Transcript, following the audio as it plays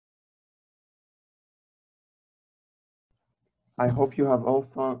I hope you have all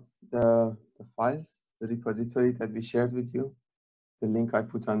found the files, the repository that we shared with you, the link I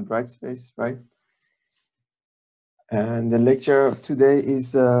put on Brightspace, right? And the lecture of today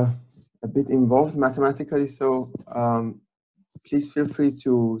is a bit involved mathematically, so please feel free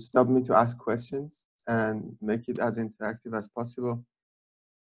to stop me to ask questions and make it as interactive as possible.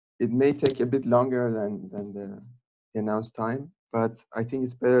 It may take a bit longer than the announced time, but I think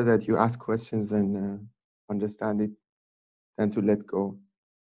it's better that you ask questions and understand it than to let go.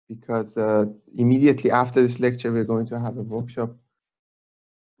 Because immediately after this lecture, we're going to have a workshop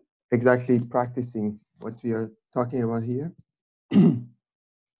exactly practicing what we are talking about here.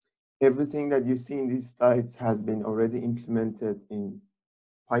 Everything that you see in these slides has been already implemented in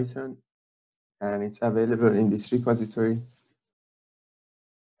Python, and it's available in this repository.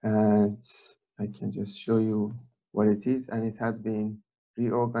 And I can just show you what it is, and it has been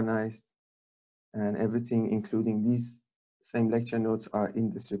reorganized, and everything, including these same lecture notes, are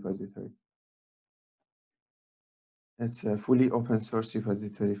in this repository. It's a fully open source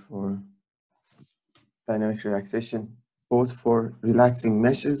repository for dynamic relaxation, both for relaxing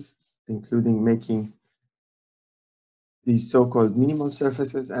meshes, including making these so-called minimal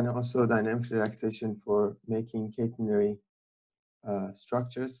surfaces, and also dynamic relaxation for making catenary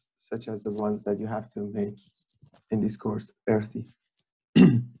structures, such as the ones that you have to make in this course, earthy.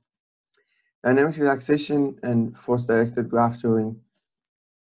 Dynamic relaxation and force-directed graph drawing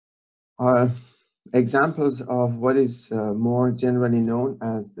are examples of what is more generally known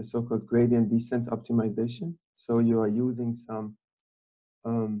as the so-called gradient descent optimization. So you are using some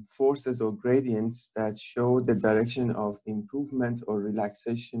forces or gradients that show the direction of improvement or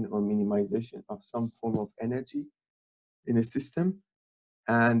relaxation or minimization of some form of energy in a system.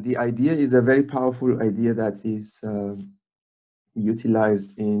 And the idea is a very powerful idea that is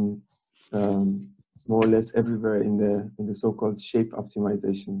utilized in more or less everywhere in the so-called shape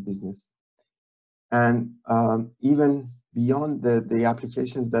optimization business. And even beyond the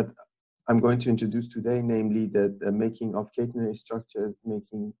applications that I'm going to introduce today, namely the making of catenary structures,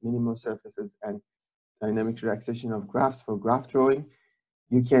 making minimal surfaces, and dynamic relaxation of graphs for graph drawing,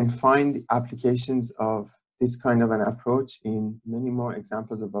 you can find applications of this kind of an approach in many more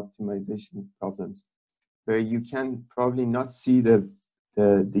examples of optimization problems, where you can probably not see the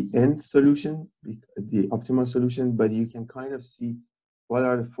end solution, the optimal solution, but you can kind of see what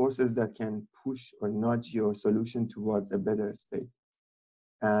are the forces that can push or nudge your solution towards a better state.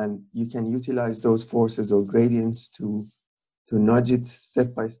 And you can utilize those forces or gradients to nudge it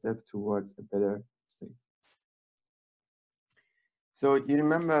step by step towards a better state. So you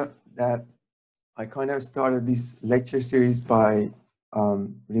remember that I kind of started this lecture series by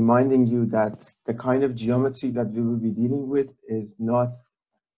reminding you that the kind of geometry that we will be dealing with is not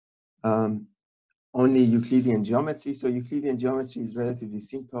only Euclidean geometry. So Euclidean geometry is relatively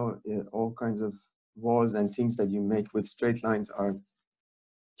simple. All kinds of walls and things that you make with straight lines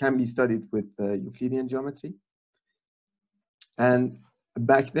can be studied with Euclidean geometry. And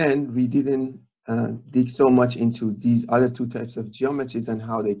back then, we didn't dig so much into these other two types of geometries and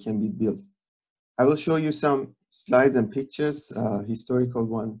how they can be built. I will show you some slides and pictures, historical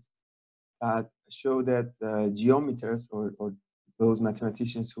ones, that show that geometers or those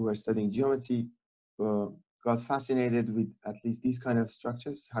mathematicians who are studying geometry got fascinated with at least these kind of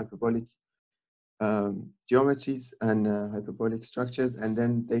structures, hyperbolic geometries and hyperbolic structures, and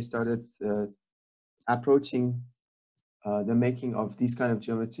then they started approaching the making of these kind of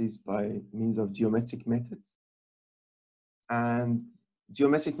geometries by means of geometric methods. And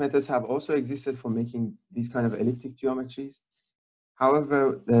geometric methods have also existed for making these kind of elliptic geometries.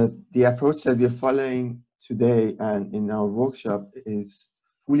 However, the approach that we are following today and in our workshop is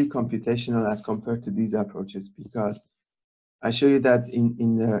fully computational as compared to these approaches, because I show you that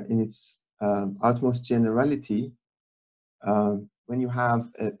in its utmost generality, when you have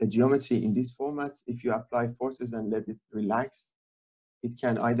a geometry in this format, if you apply forces and let it relax, it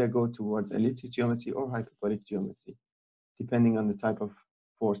can either go towards elliptic geometry or hyperbolic geometry, depending on the type of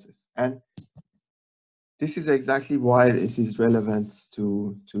forces. And this is exactly why it is relevant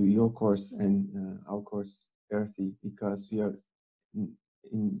to your course and our course, Earthy, because we are,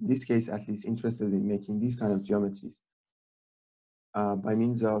 in this case at least, interested in making these kind of geometries by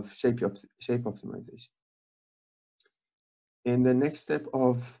means of shape optimization. In the next step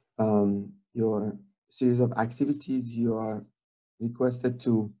of your series of activities, you are requested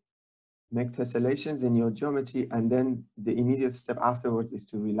to make tessellations in your geometry, and then the immediate step afterwards is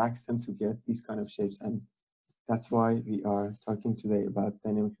to relax them to get these kind of shapes. And that's why we are talking today about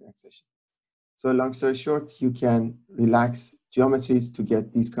dynamic relaxation. So long story short, you can relax geometries to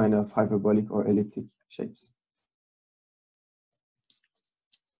get these kind of hyperbolic or elliptic shapes.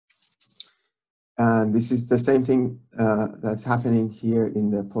 And this is the same thing that's happening here in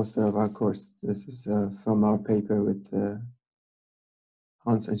the poster of our course. This is from our paper with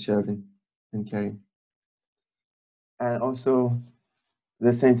Hans and Sherwin and Kerry. And also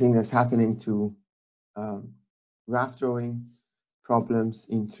the same thing that's happening to graph drawing problems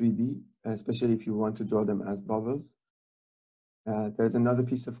in 3D, especially if you want to draw them as bubbles. There's another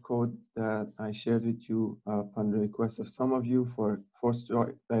piece of code that I shared with you upon the request of some of you for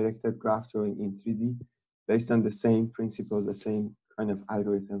force-directed graph drawing in 3D based on the same principle, the same kind of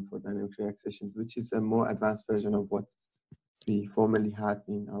algorithm for dynamic relaxation, which is a more advanced version of what we formerly had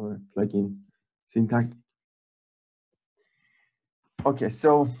in our plugin syntax. Okay,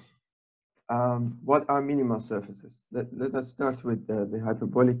 so what are minimal surfaces? Let us start with the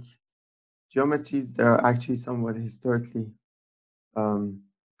hyperbolic geometries. They are actually somewhat historically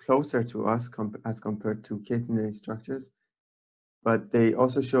closer to us as compared to catenary structures, but they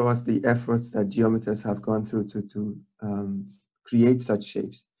also show us the efforts that geometers have gone through to create such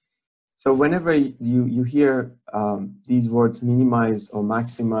shapes. So whenever you hear these words minimize or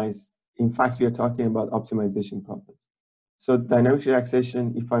maximize, in fact, we are talking about optimization problems. So dynamic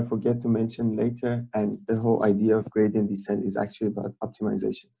relaxation, if I forget to mention later, and the whole idea of gradient descent is actually about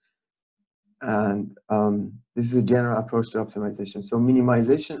optimization. And this is a general approach to optimization. So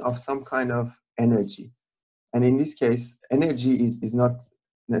minimization of some kind of energy. And in this case, energy is not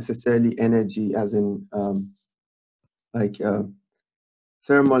necessarily energy as in like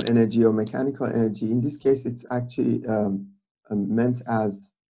thermal energy or mechanical energy. In this case, it's actually meant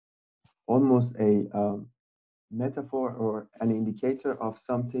as almost a metaphor or an indicator of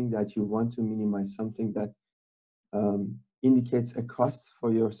something that you want to minimize, something that indicates a cost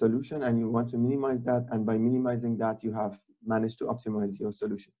for your solution, and you want to minimize that, and by minimizing that you have managed to optimize your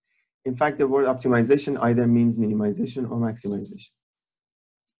solution. In fact, the word optimization either means minimization or maximization.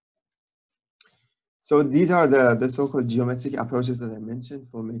 So these are the so-called geometric approaches that I mentioned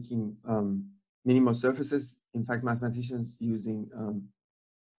for making minimal surfaces. In fact, mathematicians using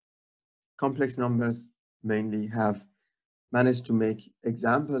complex numbers mainly have managed to make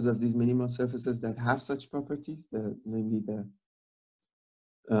examples of these minimal surfaces that have such properties, namely the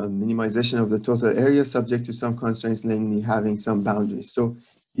minimization of the total area subject to some constraints, namely having some boundaries. So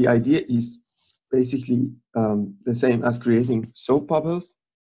the idea is basically the same as creating soap bubbles.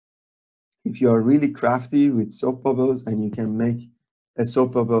 If you are really crafty with soap bubbles and you can make a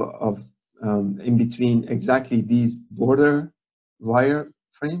soap bubble of in between exactly these border wire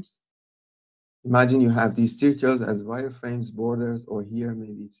frames, imagine you have these circles as wireframes, borders, or here,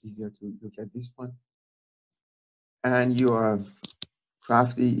 maybe it's easier to look at this one. And you are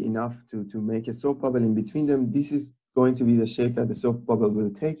crafty enough to make a soap bubble in between them. This is going to be the shape that the soap bubble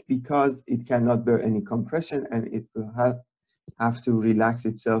will take because it cannot bear any compression and it will have to relax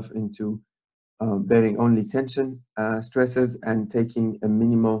itself into bearing only tension stresses and taking a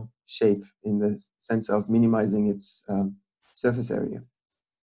minimal shape in the sense of minimizing its surface area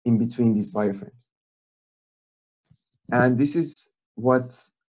in between these wireframes. And this is what,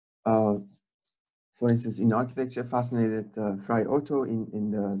 for instance, in architecture fascinated Fry Otto in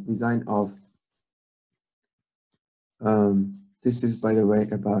the design of, this is, by the way,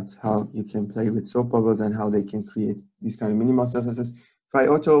 about how you can play with soap bubbles and how they can create these kind of minimal surfaces. Fry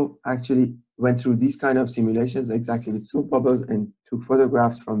Otto actually went through these kind of simulations exactly with soap bubbles and took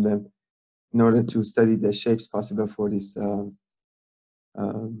photographs from them in order to study the shapes possible for this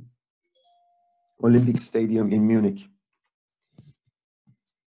Olympic Stadium in Munich.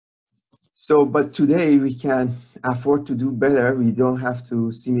 So, but today we can afford to do better. We don't have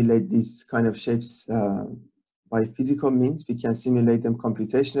to simulate these kind of shapes by physical means. We can simulate them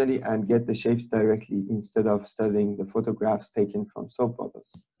computationally and get the shapes directly instead of studying the photographs taken from soap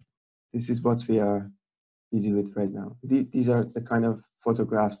bubbles. This is what we are busy with right now. These are the kind of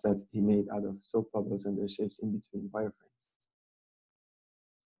photographs that he made out of soap bubbles and their shapes in between wireframes.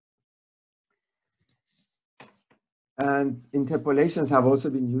 And interpolations have also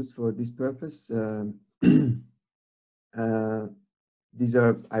been used for this purpose. These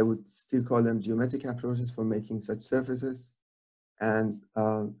are, I would still call them geometric approaches for making such surfaces. And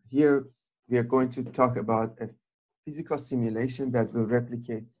here we are going to talk about a physical simulation that will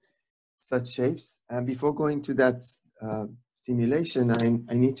replicate such shapes. And before going to that simulation,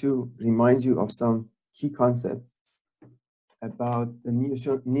 I need to remind you of some key concepts about the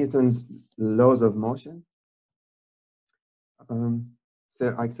Newton's laws of motion.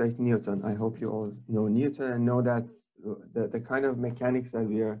 Sir Isaac Newton, I hope you all know Newton and know that the kind of mechanics that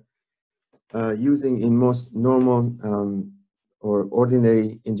we are using in most normal or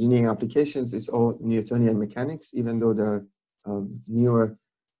ordinary engineering applications is all Newtonian mechanics, even though there are newer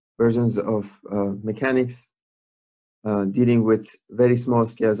versions of mechanics dealing with very small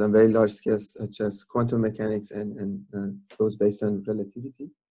scales and very large scales, such as quantum mechanics and those based on relativity.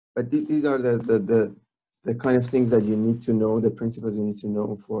 But these are the kind of things that you need to know, the principles you need to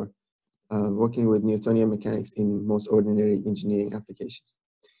know for working with Newtonian mechanics in most ordinary engineering applications.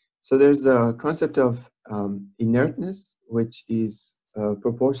 So there's a concept of inertness, which is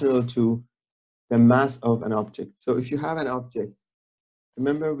proportional to the mass of an object. So if you have an object,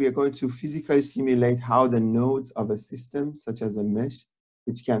 remember we are going to physically simulate how the nodes of a system, such as a mesh,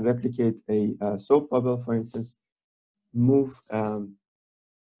 which can replicate a soap bubble, for instance, move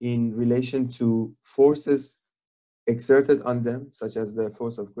in relation to forces exerted on them, such as the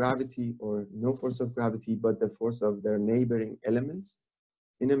force of gravity or no force of gravity, but the force of their neighboring elements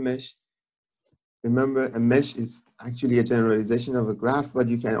in a mesh. Remember, a mesh is actually a generalization of a graph, but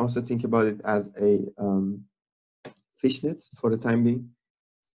you can also think about it as a fishnet for the time being.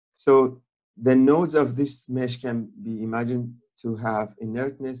 So the nodes of this mesh can be imagined to have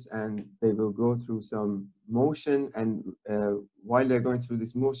inertness, and they will go through some motion, and while they're going through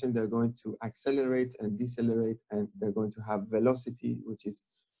this motion, they're going to accelerate and decelerate, and they're going to have velocity, which is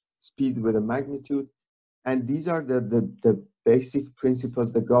speed with a magnitude. And these are the basic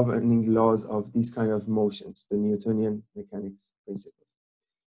principles, the governing laws of these kind of motions, the Newtonian mechanics principles.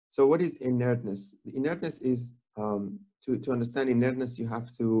 So what is inertness? The inertness is, to understand inertness, you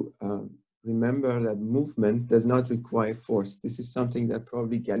have to remember that movement does not require force. This is something that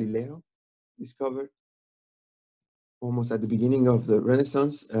probably Galileo discovered almost at the beginning of the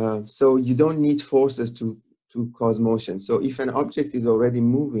Renaissance. So you don't need forces to cause motion. So if an object is already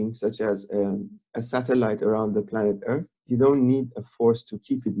moving, such as a satellite around the planet Earth, you don't need a force to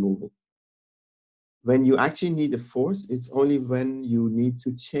keep it moving. When you actually need a force, it's only when you need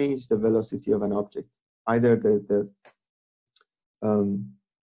to change the velocity of an object. Either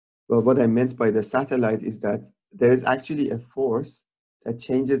well, what I meant by the satellite is that there is actually a force that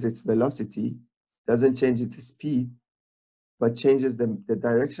changes its velocity, doesn't change its speed, but changes the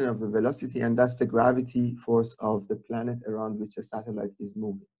direction of the velocity, and that's the gravity force of the planet around which a satellite is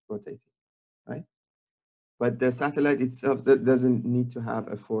moving, rotating, right? But the satellite itself doesn't need to have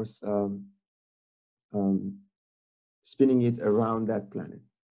a force spinning it around that planet,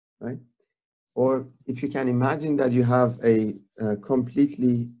 right? Or if you can imagine that you have a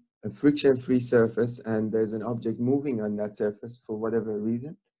completely friction-free surface and there's an object moving on that surface for whatever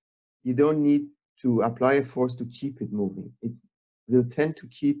reason, you don't need to apply a force to keep it moving. It will tend to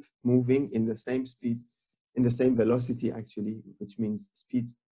keep moving in the same speed, in the same velocity actually, which means speed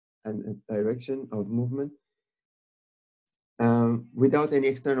and direction of movement, without any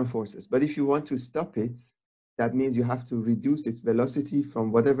external forces. But if you want to stop it, that means you have to reduce its velocity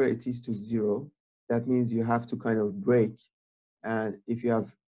from whatever it is to zero. That means you have to kind of brake. And if you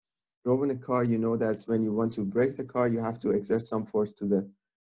have driven a car, you know that when you want to brake the car, you have to exert some force to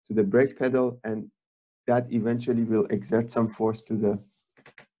the brake pedal, and that eventually will exert some force to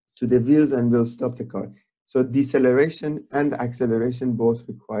the wheels and will stop the car. So deceleration and acceleration both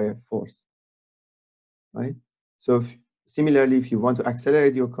require force, right? So similarly, if you want to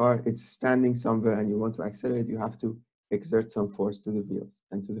accelerate your car, it's standing somewhere and you want to accelerate, you have to exert some force to the wheels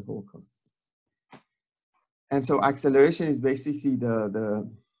and to the whole car. And so acceleration is basically the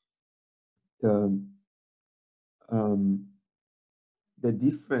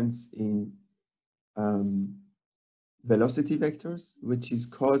difference in velocity vectors, which is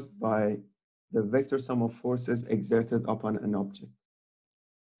caused by the vector sum of forces exerted upon an object,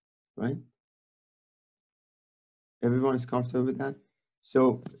 right? Everyone is comfortable with that?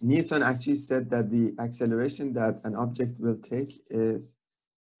 So Newton actually said that the acceleration that an object will take is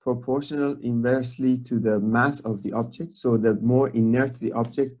proportional inversely to the mass of the object. So the more inert the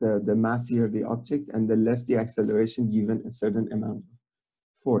object, the massier the object, and the less the acceleration given a certain amount of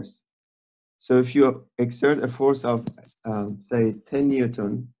force. So if you exert a force of, say, 10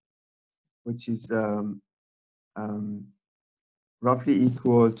 Newton, which is roughly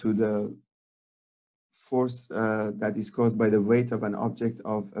equal to the force that is caused by the weight of an object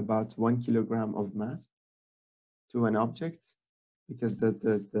of about 1 kilogram of mass to an object, because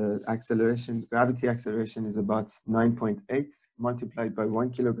the acceleration, gravity acceleration is about 9.8 multiplied by 1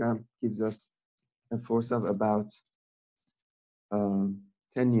 kilogram gives us a force of about 10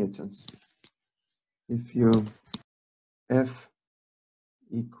 newtons. If you F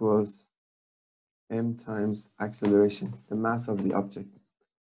equals m times acceleration, the mass of the object,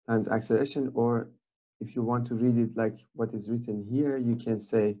 times acceleration, or if you want to read it like what is written here, you can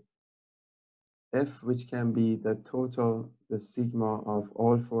say F, which can be the total, the sigma of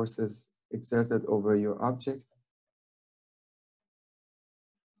all forces exerted over your object,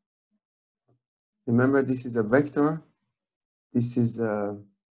 Remember, this is a vector. This is the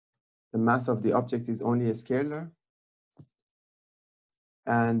mass of the object is only a scalar.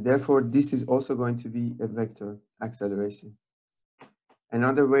 And therefore, this is also going to be a vector acceleration.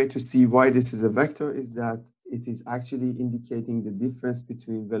 Another way to see why this is a vector is that it is actually indicating the difference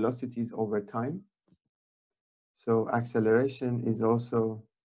between velocities over time. So acceleration is also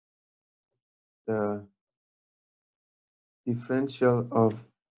the differential of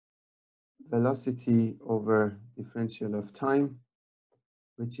velocity over differential of time,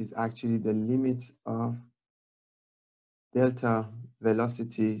 which is actually the limit of delta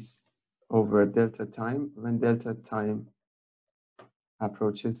velocities over delta time when delta time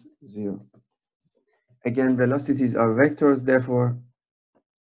approaches 0. Again, velocities are vectors, therefore,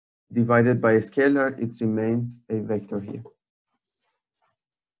 divided by a scalar, it remains a vector here.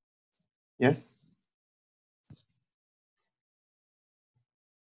 Yes?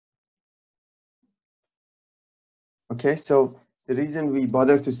 Okay, so the reason we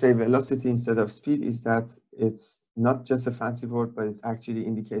bother to say velocity instead of speed is that it's not just a fancy word, but it's actually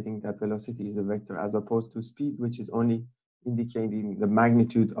indicating that velocity is a vector as opposed to speed, which is only indicating the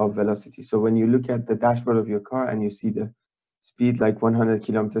magnitude of velocity. So when you look at the dashboard of your car and you see the speed like 100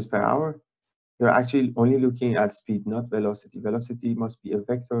 kilometers per hour, you're actually only looking at speed, not velocity. Velocity must be a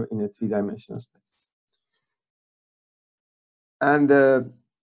vector in a three-dimensional space. And the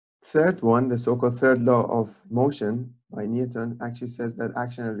third one, the so-called third law of motion by Newton, actually says that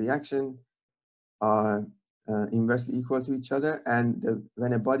action and reaction are inversely equal to each other. And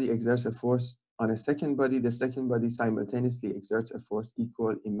when a body exerts a force on a second body, the second body simultaneously exerts a force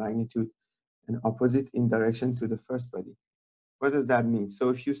equal in magnitude and opposite in direction to the first body. What does that mean? So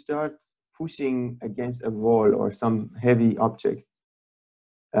if you start pushing against a wall or some heavy object,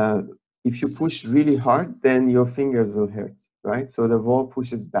 if you push really hard, then your fingers will hurt, right? So the wall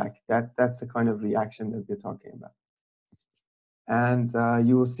pushes back. That's the kind of reaction that we're talking about. And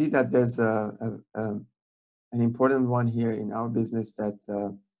you will see that there's an important one here in our business that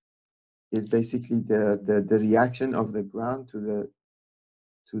is basically the reaction of the ground to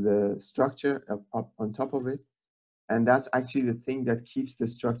the structure up on top of it. And that's actually the thing that keeps the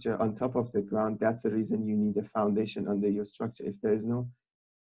structure on top of the ground. That's the reason you need a foundation under your structure. If there is no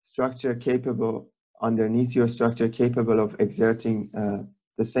structure capable underneath your structure capable of exerting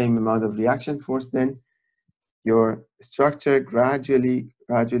the same amount of reaction force, then your structure gradually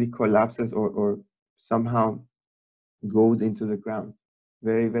collapses or somehow goes into the ground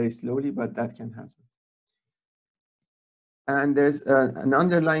very, very slowly, but that can happen. And there's an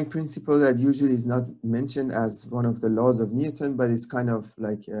underlying principle that usually is not mentioned as one of the laws of Newton, but it's kind of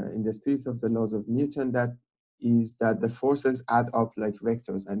like in the spirit of the laws of Newton, that is that the forces add up like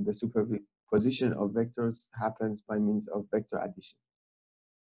vectors, and the superposition of vectors happens by means of vector addition.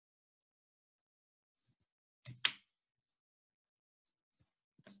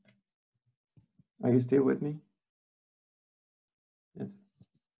 Are you still with me? Yes.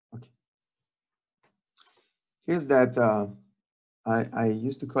 Okay. Here's that, I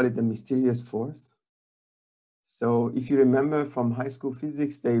used to call it the mysterious force. So if you remember from high school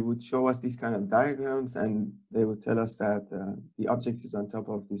physics, they would show us these kind of diagrams and they would tell us that the object is on top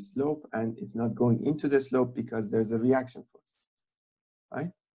of this slope and it's not going into the slope because there's a reaction force,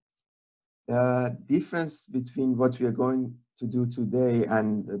 right? The difference between what we are going to do today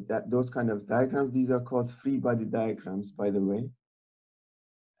and those kind of diagrams, these are called free body diagrams, by the way,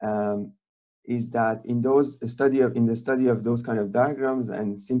 is that in the study of those kind of diagrams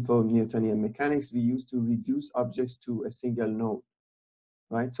and simple Newtonian mechanics, we used to reduce objects to a single node,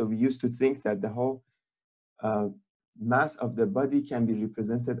 right? So we used to think that the whole mass of the body can be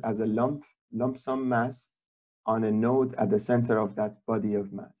represented as a lump sum mass on a node at the center of that body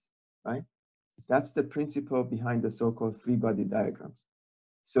of mass, right? That's the principle behind the so-called free body diagrams.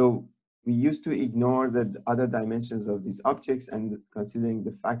 So we used to ignore the other dimensions of these objects and considering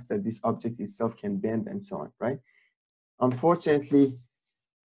the facts that this object itself can bend and so on, right? Unfortunately,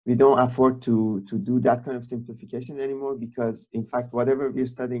 we don't afford to do that kind of simplification anymore because, in fact, whatever we're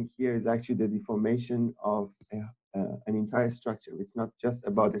studying here is actually the deformation of an entire structure. It's not just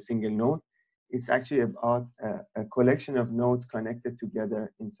about a single node. It's actually about a collection of nodes connected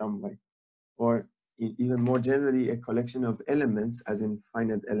together in some way, or even more generally, a collection of elements, as in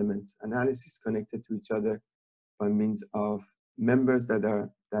finite element analysis, connected to each other by means of members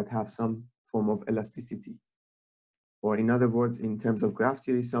that have some form of elasticity. Or in other words, in terms of graph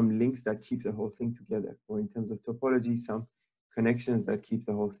theory, some links that keep the whole thing together. Or in terms of topology, some connections that keep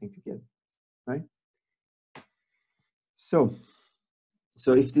the whole thing together, right? So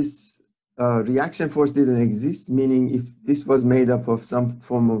if this reaction force didn't exist, meaning if this was made up of some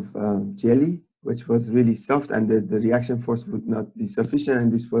form of jelly, which was really soft, and the reaction force would not be sufficient,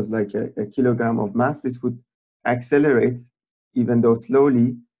 and this was like a kilogram of mass, this would accelerate, even though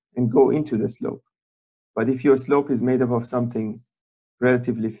slowly, and go into the slope. But if your slope is made up of something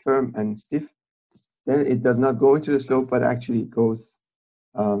relatively firm and stiff, then it does not go into the slope, but actually goes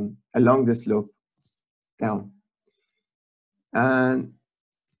along the slope down. And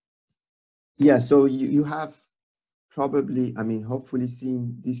yeah, so you have probably, I mean, hopefully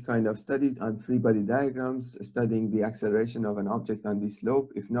seen these kind of studies on free body diagrams, studying the acceleration of an object on this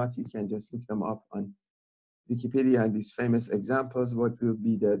slope. If not, you can just look them up on Wikipedia and these famous examples, what will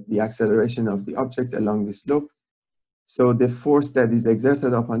be the acceleration of the object along the slope. So the force that is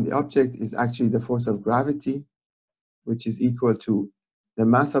exerted upon the object is actually the force of gravity, which is equal to the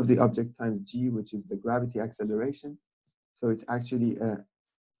mass of the object times g, which is the gravity acceleration. So it's actually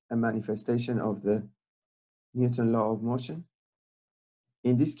a manifestation of the Newton law of motion.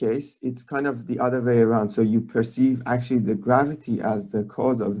 In this case, it's kind of the other way around. So you perceive actually the gravity as the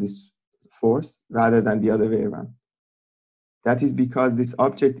cause of this force rather than the other way around. That is because this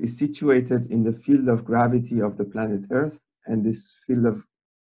object is situated in the field of gravity of the planet Earth, and this field of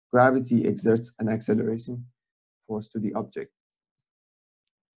gravity exerts an acceleration force to the object.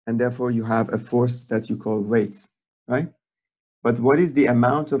 And therefore you have a force that you call weight, right? But what is the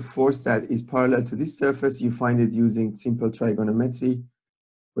amount of force that is parallel to this surface? You find it using simple trigonometry,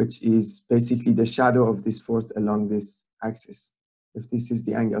 which is basically the shadow of this force along this axis. If this is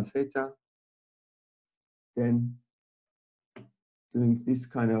the angle theta, then doing this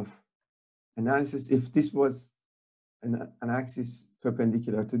kind of analysis, if this was an axis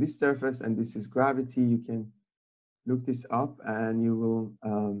perpendicular to this surface and this is gravity, you can look this up and you will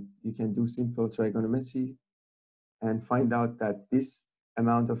you can do simple trigonometry and find out that this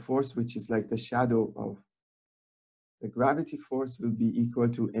amount of force, which is like the shadow of the gravity force, will be equal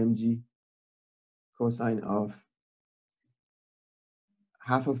to mg cosine of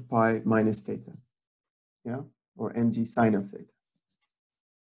half of pi minus theta, yeah, or mg sine of theta.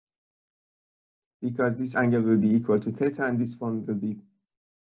 Because this angle will be equal to theta and this one will be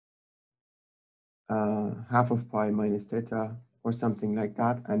half of pi minus theta or something like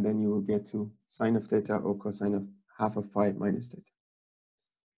that, and then you will get to sine of theta or cosine of half of pi minus theta.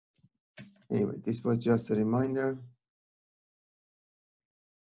 Anyway, this was just a reminder.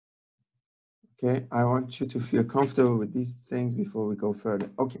 Okay, I want you to feel comfortable with these things before we go further.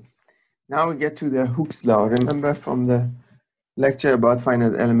 Okay, now we get to the Hooke's law. Remember from the lecture about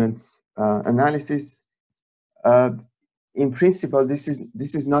finite elements analysis, in principle, this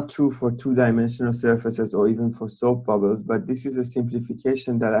is not true for two-dimensional surfaces or even for soap bubbles, but this is a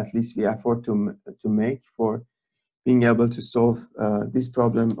simplification that at least we afford to make for being able to solve this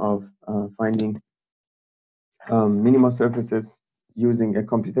problem of finding minimal surfaces using a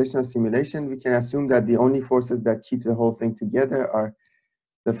computational simulation. We can assume that the only forces that keep the whole thing together are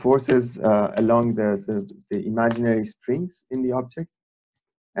the forces along the imaginary springs in the object.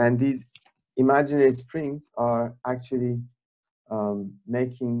 And these imaginary springs are actually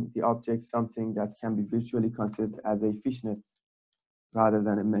making the object something that can be virtually considered as a fishnet rather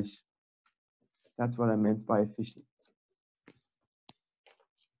than a mesh. That's what I meant by a fishnet.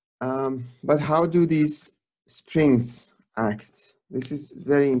 But how do these springs act? This is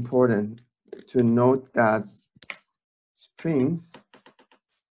very important to note that springs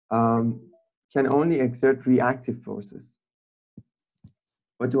can only exert reactive forces.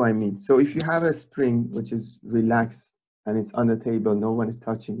 What do I mean? So if you have a spring which is relaxed and it's on the table, no one is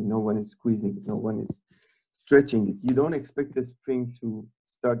touching it, no one is squeezing it, no one is stretching it, you don't expect the spring to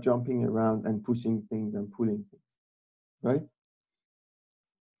start jumping around and pushing things and pulling things, right?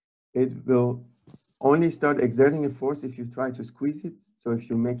 It will only start exerting a force if you try to squeeze it. So if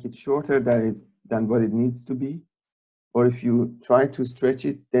you make it shorter than what it needs to be, or if you try to stretch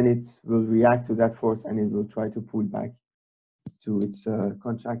it, then it will react to that force and it will try to pull back to its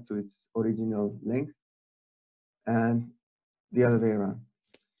contract to its original length, and the other way around.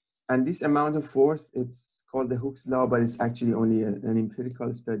 And this amount of force, it's called the Hooke's law, but it's actually only an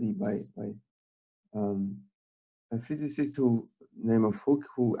empirical study by a physicist who name of Hooke,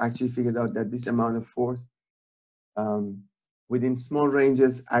 who actually figured out that this amount of force within small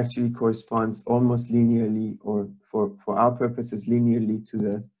ranges actually corresponds almost linearly, or for our purposes linearly, to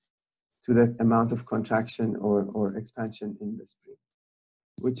the amount of contraction or expansion in the spring,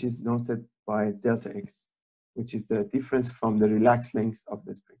 which is noted by delta x, which is the difference from the relaxed length of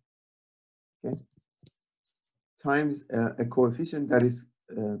the spring, okay, times a coefficient that is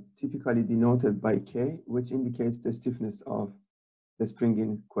typically denoted by k, which indicates the stiffness of the spring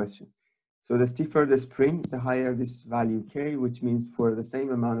in question. So the stiffer the spring, the higher this value k, which means for the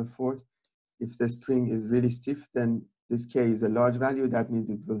same amount of force, if the spring is really stiff, then this K is a large value. That means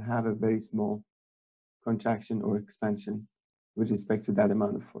it will have a very small contraction or expansion with respect to that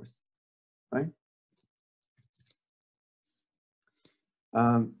amount of force, right?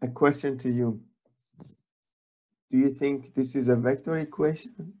 A question to you. Do you think this is a vector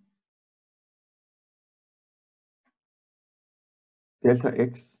equation? Delta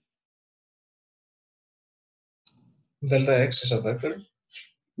X? Delta X is a vector?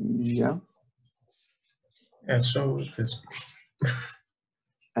 Yeah. And so it is.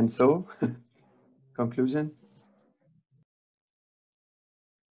 And so, conclusion?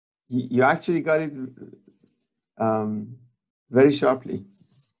 You actually got it very sharply.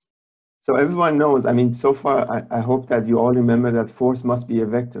 So everyone knows, I mean, so far, I hope that you all remember that force must be a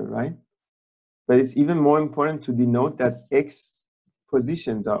vector, right? But it's even more important to denote that X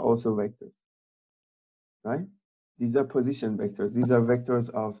positions are also vectors, right? These are position vectors. These are vectors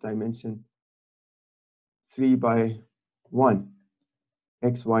of dimension 3 by 1,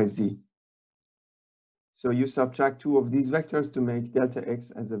 X, Y, Z. So you subtract 2 of these vectors to make delta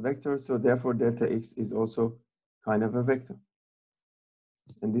X as a vector. So therefore, delta X is also kind of a vector.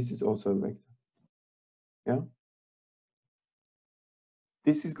 And this is also a vector. Yeah.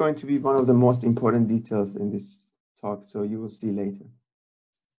 This is going to be one of the most important details in this talk, so you will see later.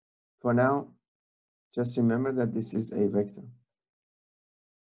 For now, just remember that this is a vector.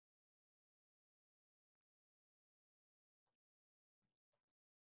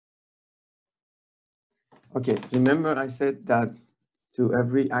 Okay, remember I said that to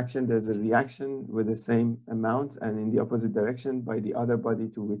every action, there's a reaction with the same amount and in the opposite direction by the other body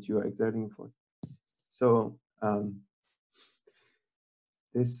to which you are exerting force. So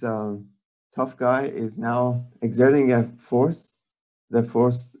this tough guy is now exerting a force, the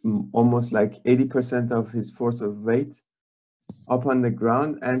force almost like 80% of his force of weight up on the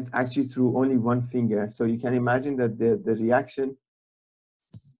ground and actually through only one finger. So you can imagine that the reaction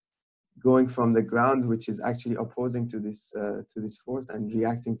going from the ground, which is actually opposing to this force and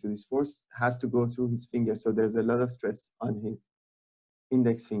reacting to this force, has to go through his finger. So there's a lot of stress on his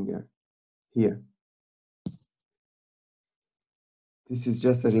index finger here. This is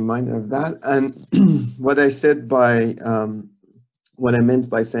just a reminder of that. And what I said by, what I meant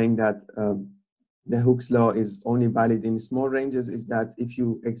by saying that the Hooke's law is only valid in small ranges is that if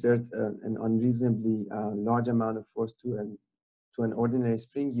you exert an unreasonably large amount of force to an ordinary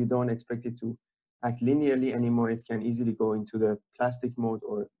spring, you don't expect it to act linearly anymore. It can easily go into the plastic mode,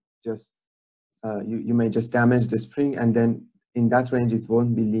 or just you may just damage the spring, and then in that range it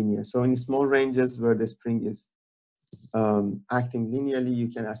won't be linear. So in small ranges where the spring is acting linearly, you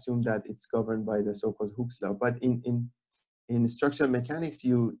can assume that it's governed by the so-called Hooke's law. But in structural mechanics,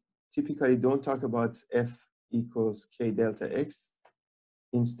 you typically don't talk about F equals K delta X.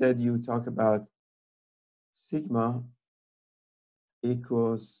 Instead, you talk about sigma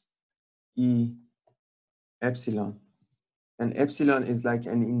equals E epsilon. And epsilon is like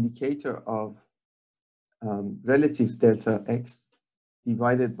an indicator of relative delta X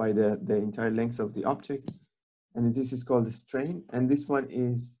divided by the entire length of the object. And this is called the strain. And this one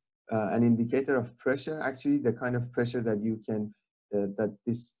is an indicator of pressure, actually, the kind of pressure that you can, that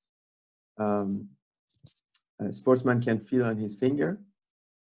this sportsman can feel on his finger,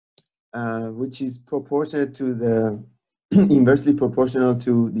 which is proportionate to the, inversely proportional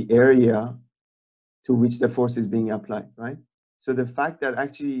to the area to which the force is being applied, right? So the fact that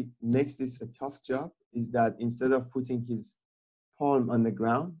actually makes this a tough job is that instead of putting his palm on the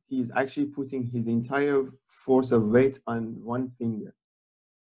ground, he's actually putting his entire force of weight on one finger,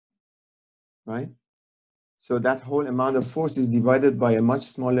 right? So that whole amount of force is divided by a much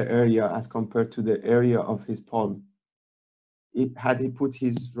smaller area as compared to the area of his palm. Had he put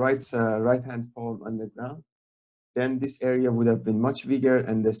his right hand palm on the ground, then this area would have been much bigger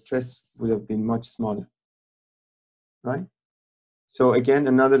and the stress would have been much smaller, right? So again,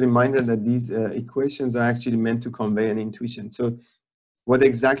 another reminder that these equations are actually meant to convey an intuition. So what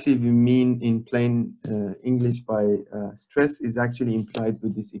exactly we mean in plain English by stress is actually implied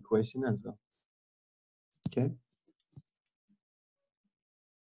with this equation as well. Okay.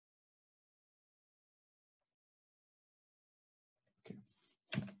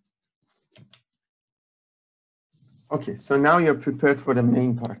 Okay, so now you're prepared for the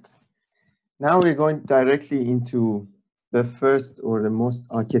main part. Now we're going directly into the first or the most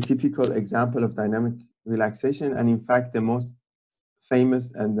archetypical example of dynamic relaxation, and in fact, the most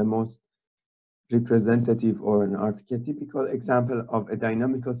famous and the most representative or an archetypical example of a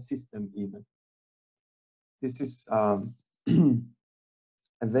dynamical system even. This is a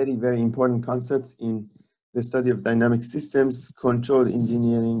very, very important concept in the study of dynamic systems, control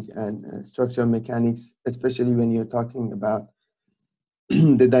engineering, and structural mechanics, especially when you're talking about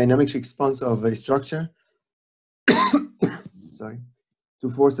the dynamic response of a structure sorry, to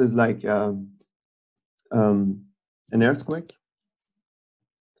forces like an earthquake.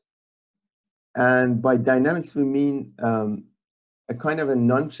 And by dynamics, we mean a kind of a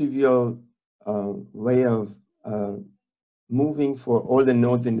non-trivial way of moving for all the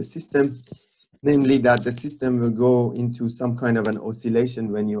nodes in the system, namely that the system will go into some kind of an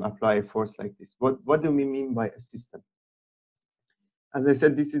oscillation when you apply a force like this. What do we mean by a system? As I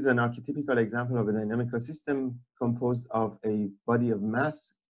said, this is an archetypical example of a dynamical system composed of a body of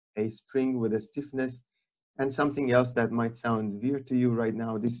mass, a spring with a stiffness, and something else that might sound weird to you right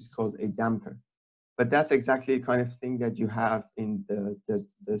now. This is called a damper. But that's exactly the kind of thing that you have in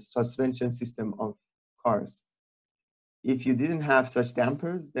the suspension system of cars. If you didn't have such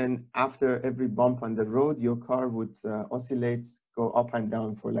dampers, then after every bump on the road, your car would oscillate, go up and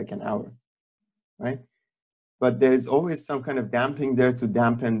down for like an hour, right? But there's always some kind of damping there to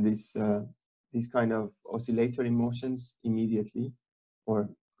dampen this, these kind of oscillatory motions immediately or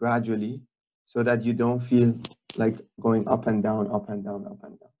gradually, so that you don't feel like going up and down, up and down, up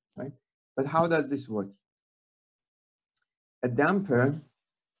and down, right? But how does this work? A damper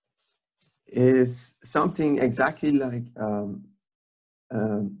is something exactly like a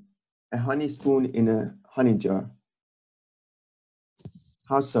honey spoon in a honey jar.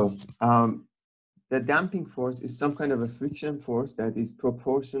 How so? The damping force is some kind of a friction force that is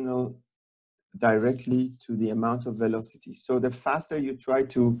proportional directly to the amount of velocity. So the faster you try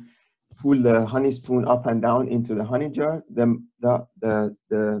to pull the honey spoon up and down into the honey jar, the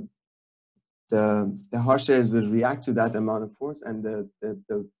harsher it will react to that amount of force, and the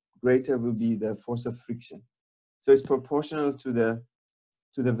greater will be the force of friction. So it's proportional to the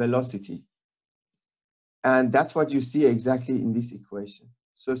velocity. And that's what you see exactly in this equation.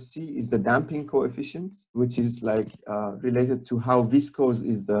 So C is the damping coefficient, which is like related to how viscous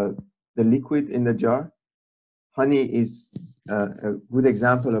is the liquid in the jar. Honey is a good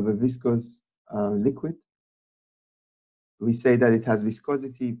example of a viscous liquid. We say that it has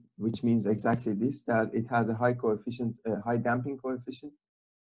viscosity, which means exactly this, that it has a high coefficient, a high damping coefficient.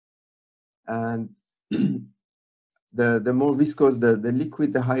 And the more viscous the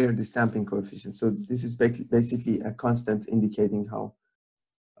liquid, the higher this damping coefficient. So this is basically a constant indicating how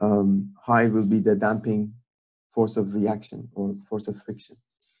high will be the damping force of reaction or force of friction.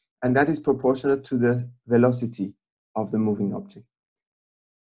 And that is proportional to the velocity of the moving object,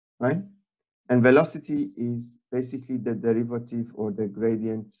 right? And velocity is basically the derivative or the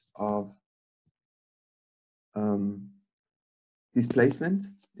gradient of displacement.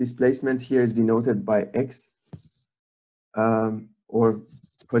 Displacement here is denoted by x, or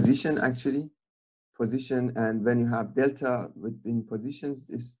position actually. Position, and when you have delta between positions,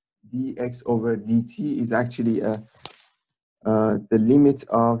 this dx over dt is actually the limit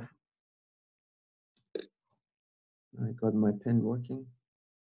of, I got my pen working.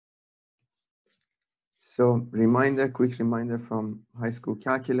 So reminder, quick reminder from high school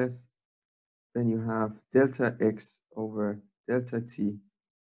calculus, then you have delta x over delta t,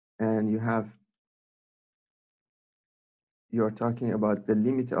 and you're talking about the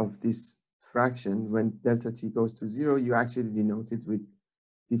limit of this fraction. When delta t goes to 0, you actually denote it with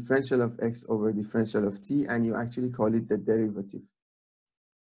differential of x over differential of t, and you actually call it the derivative.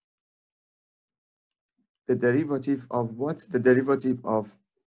 The derivative of what? The derivative of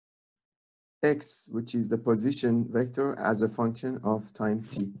x, which is the position vector, as a function of time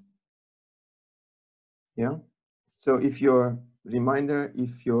t. Yeah. So if your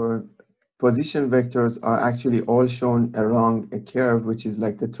position vectors are actually all shown along a curve, which is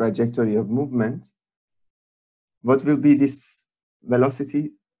like the trajectory of movement, what will be this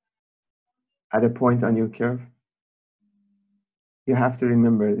velocity at a point on your curve? You have to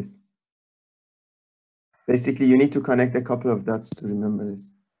remember this. Basically, you need to connect a couple of dots to remember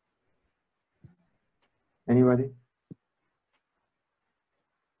this. Anybody?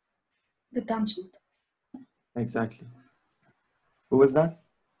 The tangent. Exactly. Who was that?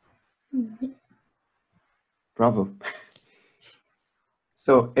 Bravo.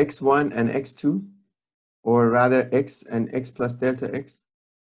 So x1 and x2, or rather x and x plus delta x,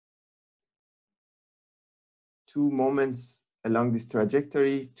 two moments along this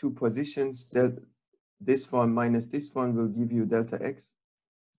trajectory, two positions, this one minus this one will give you delta x,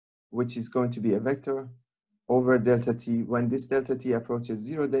 which is going to be a vector over delta t. When this delta t approaches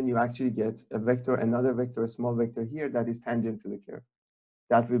 0, then you actually get a vector, another vector, a small vector here that is tangent to the curve.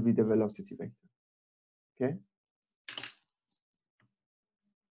 That will be the velocity vector. Okay?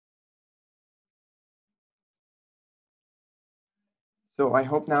 So I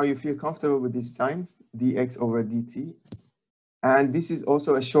hope now you feel comfortable with these signs, dx over dt. And this is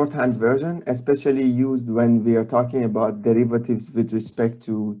also a shorthand version, especially used when we are talking about derivatives with respect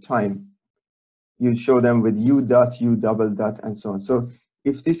to time. You show them with u dot, u double dot, and so on. So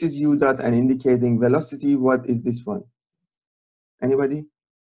if this is u dot and indicating velocity, what is this one? Anybody?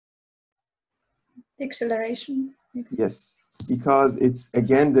 The acceleration. Maybe. Yes, because it's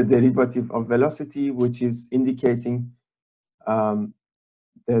again the derivative of velocity, which is indicating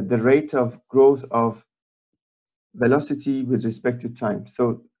the rate of growth of velocity with respect to time.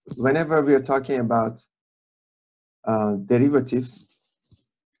 So whenever we are talking about derivatives,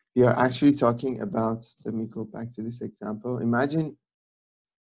 we are actually talking about, let me go back to this example. Imagine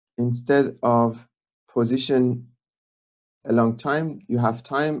instead of position along time, you have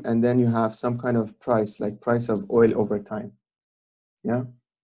time, and then you have some kind of price, like price of oil over time. Yeah.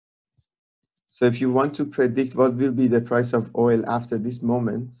 So if you want to predict what will be the price of oil after this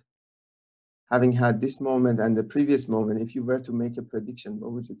moment, having had this moment and the previous moment, if you were to make a prediction,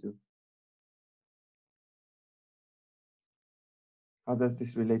 what would you do? How does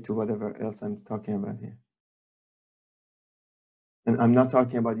this relate to whatever else I'm talking about here? And I'm not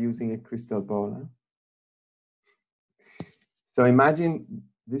talking about using a crystal ball. Huh? So imagine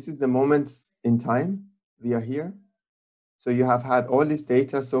this is the moment in time we are here. So you have had all this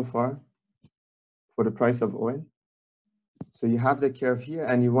data so far for the price of oil. So you have the curve here,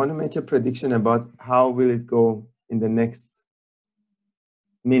 and you want to make a prediction about how will it go in the next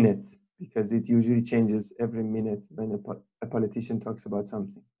minute, because it usually changes every minute when a politician talks about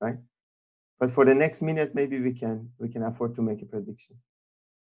something, right? But for the next minute, maybe we can afford to make a prediction.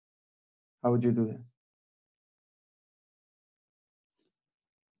 How would you do that?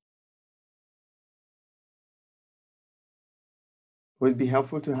 Would it be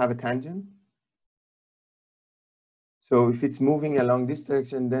helpful to have a tangent? So if it's moving along this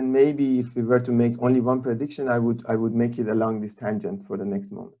direction, then maybe if we were to make only one prediction, I would make it along this tangent for the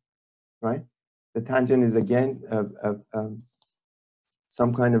next moment, right? The tangent is again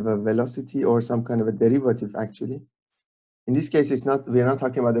some kind of a velocity or some kind of a derivative actually. In this case, we're not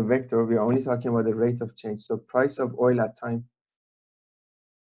talking about a vector, we are only talking about the rate of change. So price of oil at time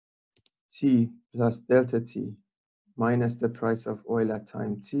t plus delta t minus the price of oil at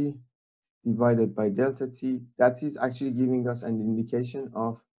time t divided by delta t, that is actually giving us an indication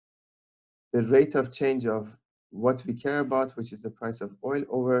of the rate of change of what we care about, which is the price of oil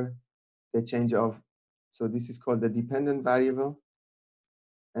over the change of, so this is called the dependent variable,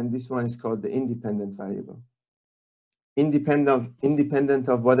 and this one is called the independent variable. Independent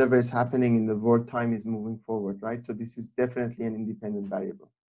of whatever is happening in the world, time is moving forward, right? So this is definitely an independent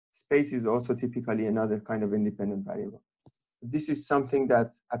variable. Space is also typically another kind of independent variable. This is something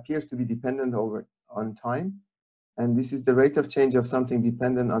that appears to be dependent on time, and this is the rate of change of something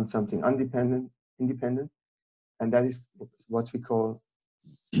dependent on something independent, and that is what we call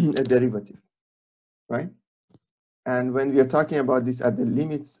a derivative, right? And when we are talking about this at the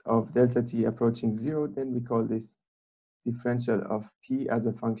limits of delta t approaching 0, then we call this differential of p as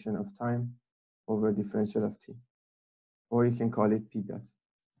a function of time over differential of t, or you can call it p dot.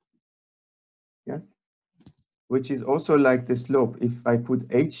 Yes, which is also like the slope. If I put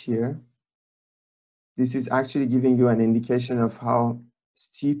h here, this is actually giving you an indication of how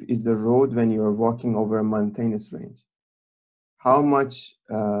steep is the road when you are walking over a mountainous range. How much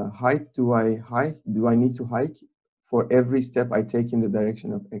height do I need to hike for every step I take in the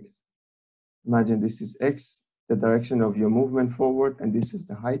direction of x? Imagine this is x, the direction of your movement forward, and this is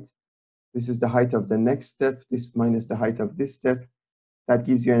the height. This is the height of the next step, this minus the height of this step. That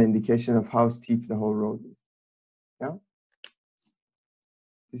gives you an indication of how steep the whole road is. Yeah?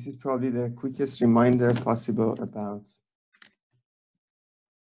 This is probably the quickest reminder possible about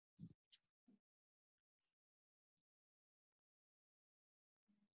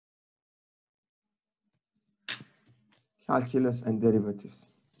calculus and derivatives.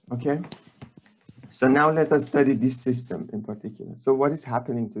 Okay? So now let us study this system in particular. So what is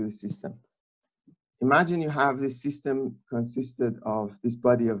happening to the system? Imagine you have this system consisted of this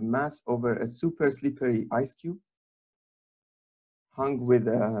body of mass over a super slippery ice cube hung with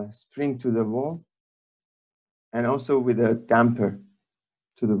a spring to the wall and also with a damper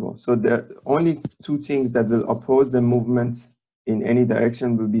to the wall. So the only two things that will oppose the movement in any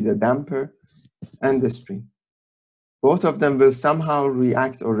direction will be the damper and the spring. Both of them will somehow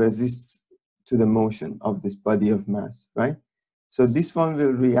react or resist to the motion of this body of mass, right? So this one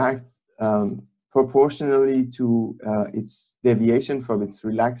will react proportionally to its deviation from its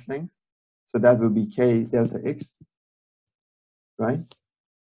relaxed length. So that will be k delta x, right?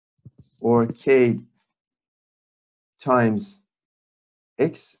 Or k times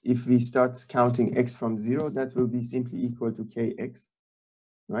x, if we start counting x from 0, that will be simply equal to kx,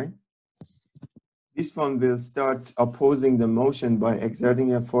 right? This one will start opposing the motion by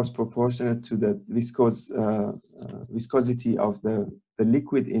exerting a force proportionate to the viscosity of the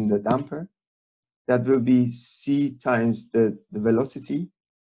liquid in the damper. That will be c times the velocity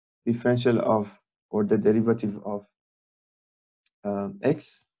differential of, or the derivative of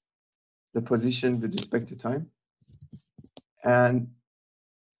x, the position with respect to time. And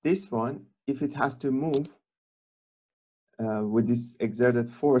this one, if it has to move with this exerted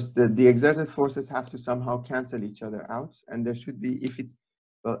force, the exerted forces have to somehow cancel each other out. And there should be, if it,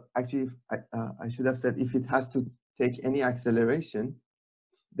 well, actually, I should have said, if it has to take any acceleration,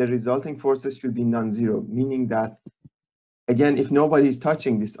 the resulting forces should be non-zero, meaning that, again, if nobody is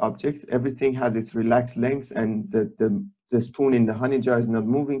touching this object, everything has its relaxed length, and the spoon in the honey jar is not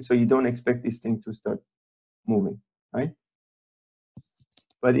moving, so you don't expect this thing to start moving, right?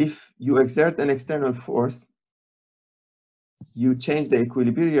 But if you exert an external force, you change the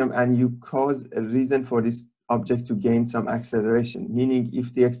equilibrium and you cause a reason for this object to gain some acceleration, meaning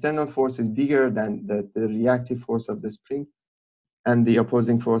if the external force is bigger than the reactive force of the spring and the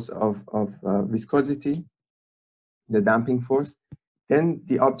opposing force of viscosity, the damping force, then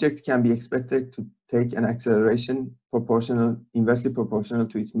the object can be expected to take an acceleration proportional, inversely proportional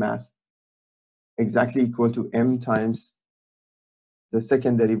to its mass, exactly equal to m times the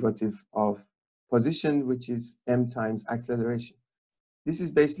second derivative of position, which is m times acceleration. This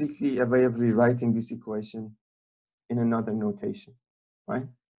is basically a way of rewriting this equation in another notation, right?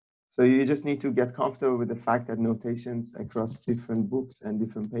 So you just need to get comfortable with the fact that notations across different books and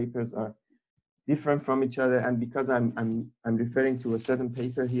different papers are different from each other. And because I'm referring to a certain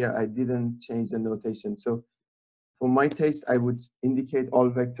paper here, I didn't change the notation. So for my taste, I would indicate all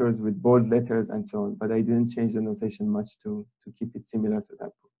vectors with bold letters and so on, but I didn't change the notation much to keep it similar to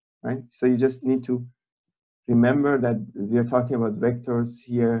that book, right? So you just need to remember that we are talking about vectors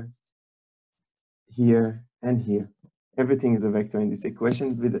here, here, and here. Everything is a vector in this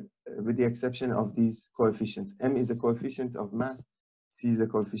equation with the exception of these coefficients. M is a coefficient of mass, C is a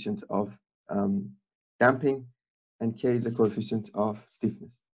coefficient of damping, and K is a coefficient of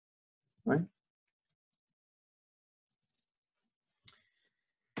stiffness, right?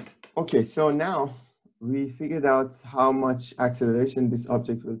 Okay, so now we figured out how much acceleration this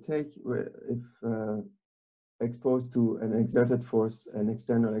object will take if exposed to an exerted force, an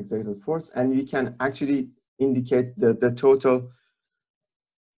external exerted force, and we can actually indicate the total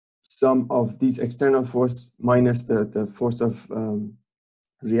sum of these external force minus the force of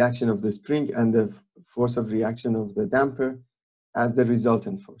reaction of the spring and the force of reaction of the damper as the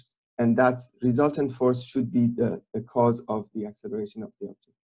resultant force. And that resultant force should be the cause of the acceleration of the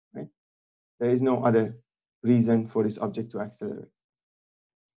object, right? There is no other reason for this object to accelerate.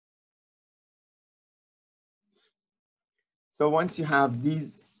 So once you have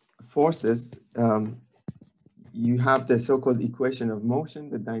these forces, you have the so-called equation of motion,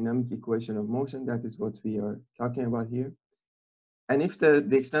 the dynamic equation of motion. That is what we are talking about here. And if the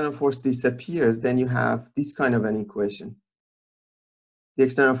external force disappears, then you have this kind of an equation. The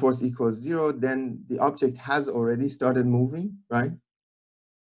external force equals 0, then the object has already started moving, right?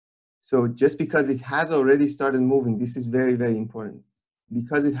 So just because it has already started moving, this is very, very important.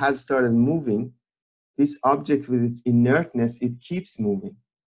 Because it has started moving, this object with its inertness, it keeps moving,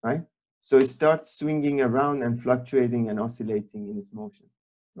 right? So it starts swinging around and fluctuating and oscillating in its motion,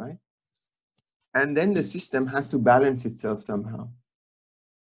 right? And then the system has to balance itself somehow,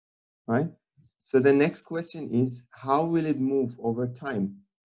 right? So the next question is, how will it move over time?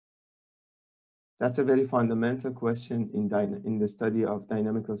 That's a very fundamental question in the study of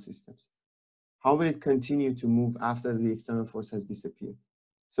dynamical systems. How will it continue to move after the external force has disappeared?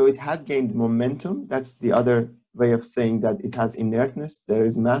 So it has gained momentum. That's the other way of saying that it has inertness. There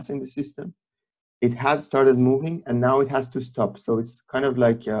is mass in the system. It has started moving, and now it has to stop. So it's kind of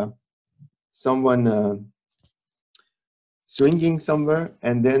like someone swinging somewhere,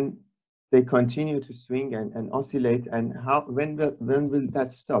 and then they continue to swing and oscillate. And when will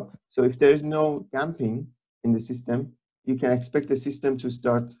that stop? So if there is no damping in the system, you can expect the system to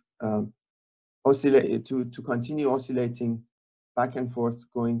start oscillate, to continue oscillating back and forth,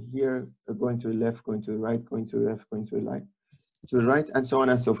 going here, going to the left, going to the right, going to the left, going to the right, and so on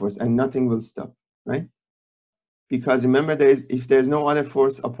and so forth, and nothing will stop, right? Because remember, if there's no other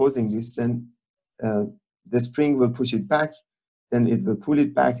force opposing this, then the spring will push it back, then it will pull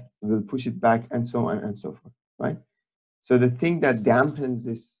it back, will push it back, and so on and so forth, right? So the thing that dampens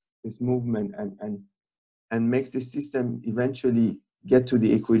this movement and makes the system eventually get to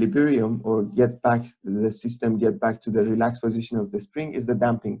the equilibrium or get back the system get back to the relaxed position of the spring is the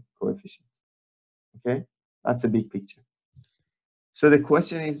damping coefficient. Okay, that's a big picture. So the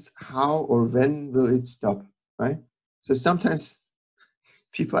question is how or when will it stop, right? So sometimes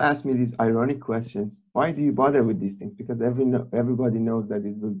people ask me these ironic questions. Why do you bother with these things? Because everybody knows that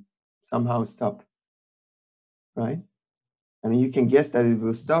it will somehow stop, right? I mean, you can guess that it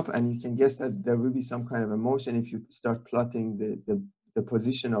will stop, and you can guess that there will be some kind of a motion if you start plotting the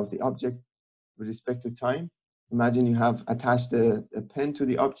position of the object with respect to time. Imagine you have attached a pen to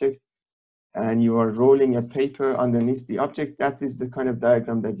the object and you are rolling a paper underneath the object. That is the kind of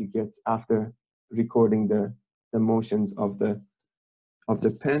diagram that you get after recording the motions of the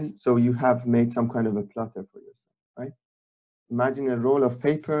pen. So you have made some kind of a plotter for yourself, right? Imagine a roll of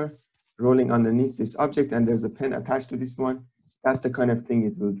paper rolling underneath this object and there's a pen attached to this one. That's the kind of thing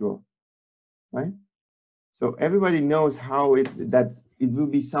it will draw, right? So everybody knows that it will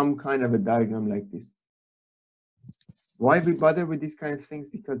be some kind of a diagram like this. Why we bother with these kind of things?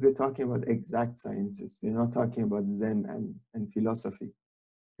 Because we're talking about exact sciences. We're not talking about Zen and philosophy.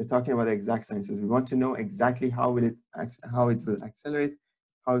 We're talking about exact sciences. We want to know exactly how it will accelerate,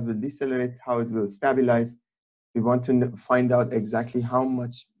 how it will decelerate, how it will stabilize. We want to find out exactly how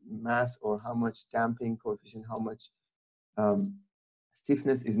much mass or how much damping coefficient, how much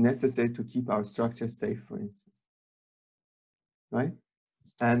stiffness is necessary to keep our structure safe, for instance, right?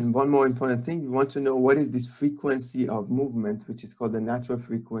 And one more important thing, we want to know what is this frequency of movement, which is called the natural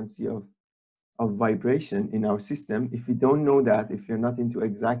frequency of vibration in our system. If we don't know that, if you're not into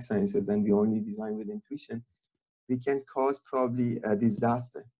exact sciences and we only design with intuition, we can cause probably a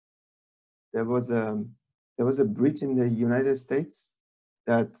disaster. There was a bridge in the United States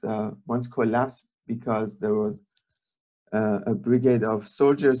that once collapsed because there was a brigade of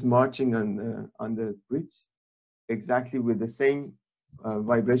soldiers marching on the bridge, exactly with the same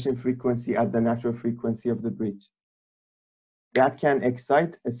vibration frequency as the natural frequency of the bridge. That can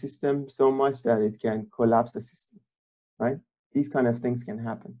excite a system so much that it can collapse the system, right? These kind of things can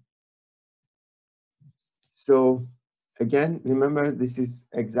happen. So again, remember, this is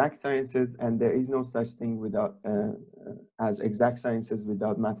exact sciences, and there is no such thing without as exact sciences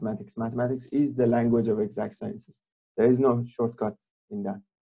without mathematics. Mathematics is the language of exact sciences. There is no shortcut in that,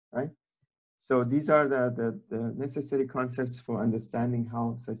 right? So these are the necessary concepts for understanding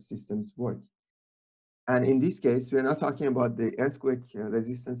how such systems work. And in this case, we're not talking about the earthquake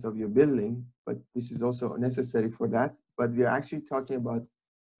resistance of your building, but this is also necessary for that. But we're actually talking about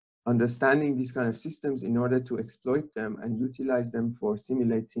understanding these kind of systems in order to exploit them and utilize them for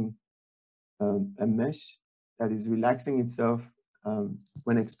simulating a mesh that is relaxing itself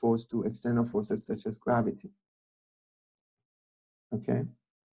when exposed to external forces such as gravity. Okay?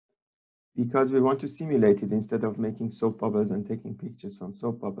 Because we want to simulate it instead of making soap bubbles and taking pictures from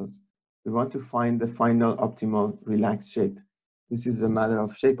soap bubbles. We want to find the final optimal relaxed shape. This is a matter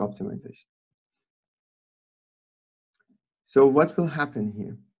of shape optimization. So what will happen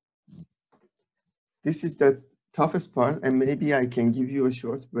here? This is the toughest part, and maybe I can give you a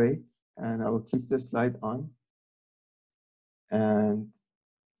short break and I will keep the slide on. And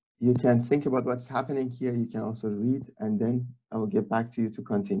you can think about what's happening here. You can also read, and then I will get back to you to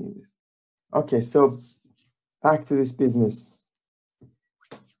continue this. Okay, so back to this business.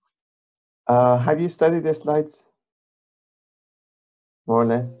 Have you studied the slides? More or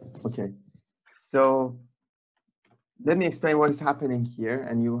less? Okay. So let me explain what is happening here,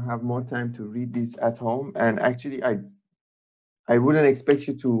 and you have more time to read this at home. And actually, I wouldn't expect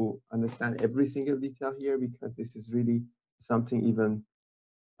you to understand every single detail here because this is really something even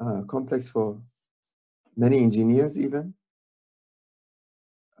complex for many engineers even.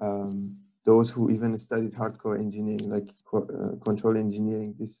 Those who even studied hardcore engineering, like control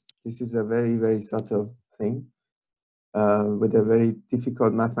engineering, this is a very, very subtle thing with a very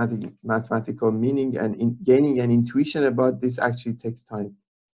difficult mathematical meaning, and gaining an intuition about this actually takes time.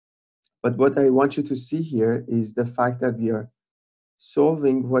 But what I want you to see here is the fact that we are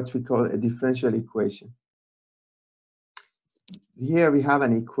solving what we call a differential equation. Here we have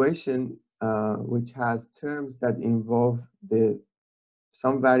an equation which has terms that involve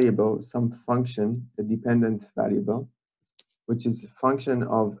some variable, some function, a dependent variable, which is a function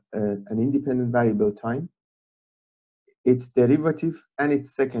of an independent variable time, its derivative, and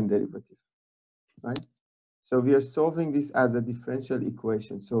its second derivative, right? So we are solving this as a differential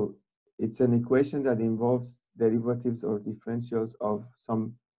equation. So it's an equation that involves derivatives or differentials of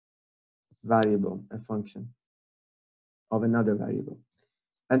some variable, a function of another variable.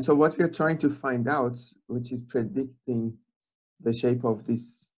 And so what we are trying to find out, which is predicting the shape of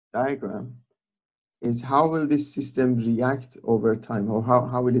this diagram, is how will this system react over time, or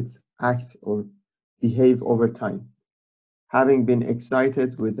how will it act or behave over time, having been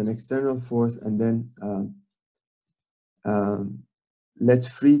excited with an external force and then let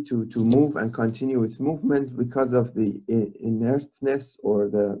free to move and continue its movement because of the inertness or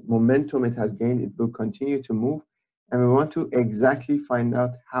the momentum it has gained. It will continue to move, and we want to exactly find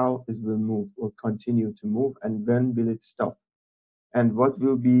out how it will move or continue to move, and when will it stop, and what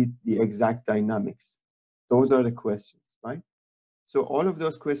will be the exact dynamics. Those are the questions, right? So all of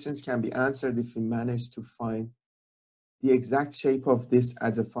those questions can be answered if we manage to find the exact shape of this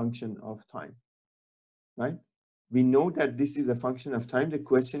as a function of time, right? We know that this is a function of time. The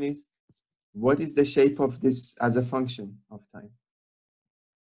question is, what is the shape of this as a function of time?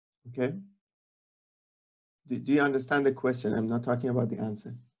 Okay? Do you understand the question? I'm not talking about the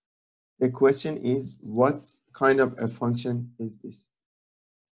answer. The question is, what kind of a function is this?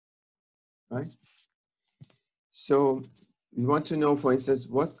 Right? So we want to know, for instance,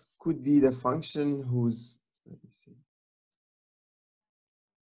 what could be the function whose, let me see.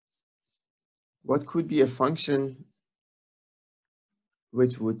 What could be a function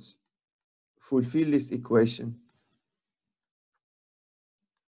which would fulfill this equation?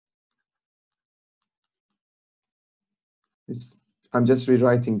 I'm just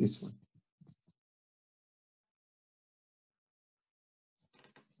rewriting this one.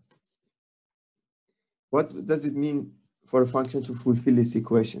 What does it mean for a function to fulfill this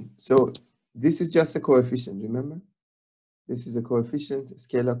equation? So this is just a coefficient, remember? This is a coefficient, a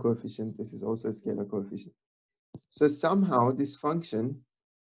scalar coefficient. This is also a scalar coefficient. So somehow this function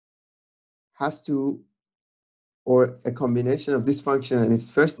has to, or a combination of this function and its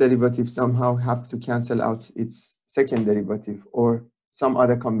first derivative somehow have to cancel out its second derivative, or some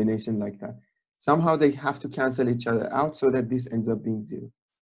other combination like that. Somehow they have to cancel each other out so that this ends up being zero,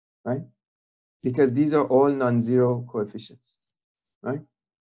 right? Because these are all non-zero coefficients, right?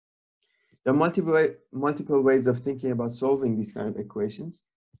 There are multiple ways of thinking about solving these kind of equations.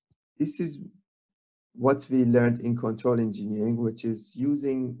 This is what we learned in control engineering, which is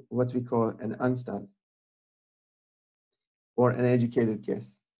using what we call an Ansatz, or an educated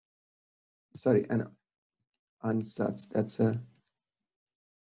guess. Sorry, an Ansatz. That's a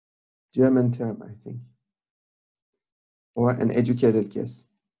German term, I think, or an educated guess.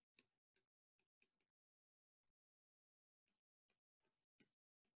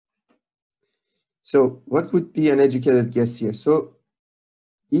 So what would be an educated guess here? So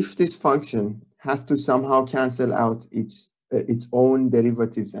if this function has to somehow cancel out its own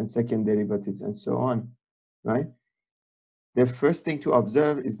derivatives and second derivatives and so on, right? The first thing to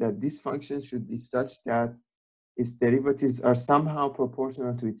observe is that this function should be such that its derivatives are somehow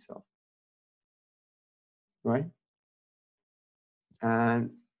proportional to itself, right? And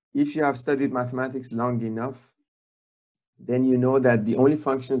if you have studied mathematics long enough, then you know that the only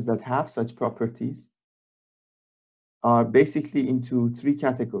functions that have such properties are basically into three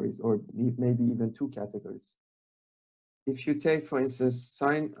categories, or maybe even two categories. If you take, for instance,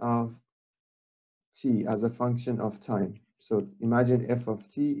 sine of t as a function of time. So imagine f of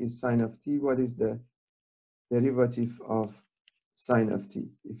t is sine of t. What is the derivative of sine of t?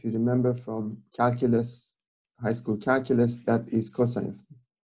 If you remember from calculus, high school calculus, that is cosine of t.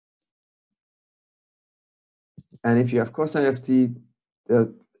 And if you have cosine of t,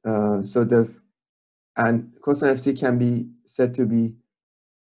 and cosine of t can be said to be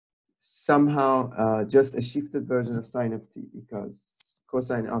somehow just a shifted version of sine of t, because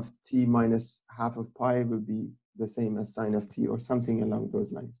cosine of t minus half of pi will be the same as sine of t, or something along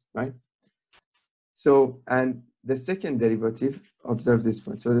those lines, right? So, and the second derivative, observe this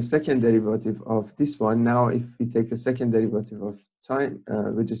one. So the second derivative of this one, now if we take the second derivative of time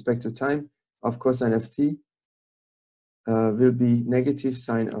with respect to time of cosine of t, will be negative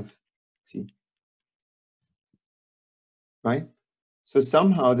sine of t, right? So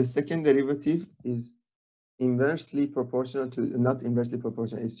somehow the second derivative is inversely proportional to, not inversely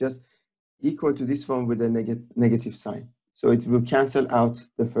proportional, it's just equal to this one with a negative sign. So it will cancel out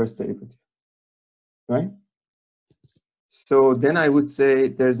the first derivative, right? So then I would say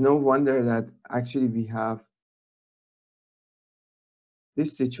there's no wonder that actually we have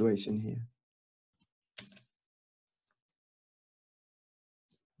this situation here.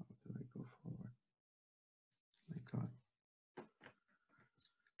 How do I go forward? My God.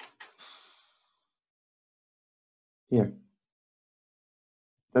 Here.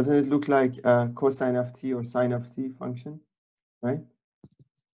 Doesn't it look like a cosine of t or sine of t function, right?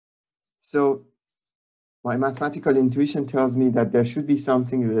 So my mathematical intuition tells me that there should be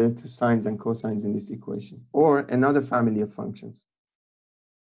something related to sines and cosines in this equation, or another family of functions.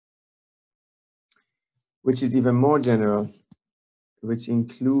 which is even more general, which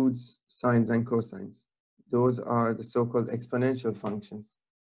includes sines and cosines. Those are the so-called exponential functions,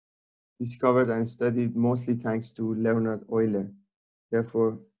 discovered and studied mostly thanks to Leonhard Euler.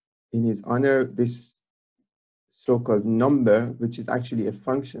 Therefore, in his honor, this so-called number, which is actually a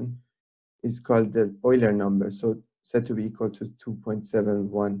function, is called the Euler number, so said to be equal to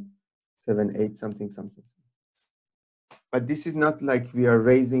 2.7178 something something. But this is not like we are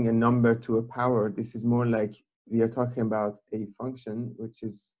raising a number to a power. This is more like we are talking about a function which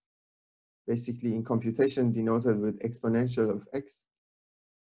is basically in computation denoted with exponential of x,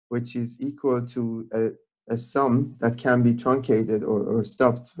 which is equal to a sum that can be truncated or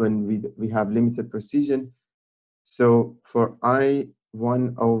stopped when we have limited precision. So for I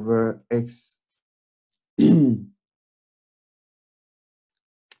 1 over x,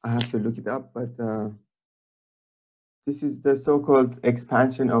 I have to look it up, but this is the so-called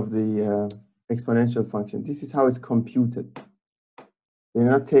expansion of the exponential function. This is how it's computed. We're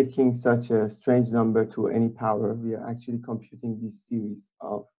not taking such a strange number to any power. We are actually computing this series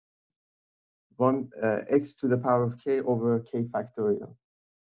of x to the power of k over k factorial.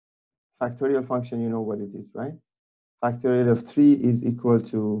 Factorial function, you know what it is, right? Factorial of 3 is equal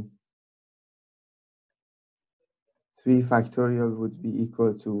to 3 factorial would be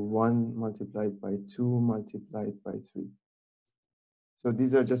equal to 1 multiplied by 2 multiplied by 3. So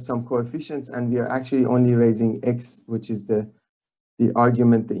these are just some coefficients, and we are actually only raising x, which is the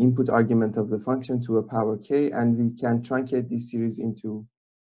argument, the input argument of the function, to a power k, and we can truncate this series into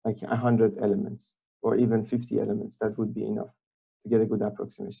like 100 elements or even 50 elements. That would be enough to get a good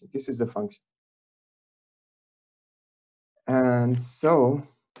approximation. This is the function. And so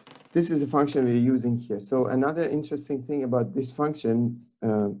this is a function we're using here. So another interesting thing about this function,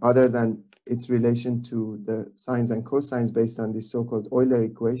 other than its relation to the sines and cosines based on this so-called Euler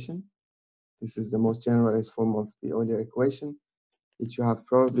equation, this is the most generalized form of the Euler equation, which you have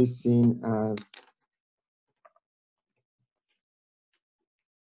probably seen as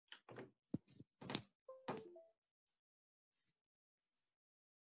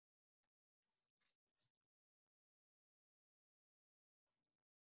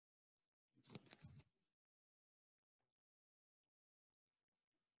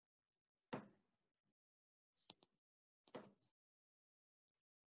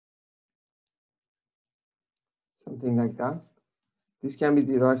something like that. This can be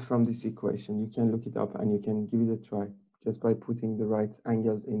derived from this equation. You can look it up and you can give it a try. Just by putting the right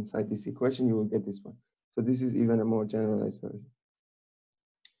angles inside this equation, you will get this one. So this is even a more generalized version.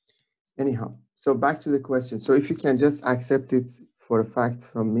 Anyhow, so back to the question. So if you can just accept it for a fact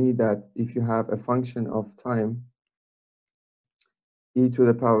from me that if you have a function of time, e to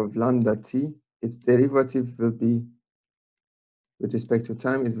the power of lambda t, its derivative will be, with respect to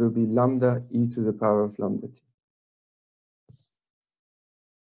time, it will be lambda e to the power of lambda t.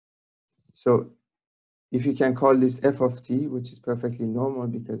 So if you can call this f of t, which is perfectly normal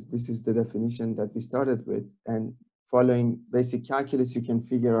because this is the definition that we started with, and following basic calculus, you can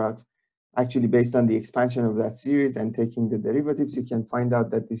figure out, actually based on the expansion of that series and taking the derivatives, you can find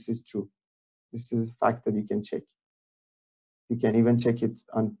out that this is true. This is a fact that you can check. You can even check it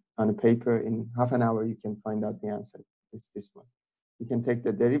on a paper in half an hour, you can find out the answer. It's this one. You can take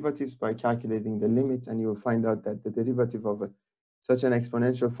the derivatives by calculating the limits, and you will find out that the derivative of such an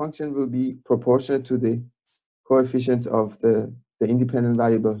exponential function will be proportional to the coefficient of the independent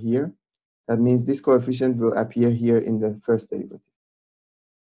variable here. That means this coefficient will appear here in the first derivative.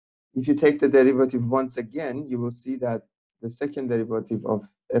 If you take the derivative once again, you will see that the second derivative of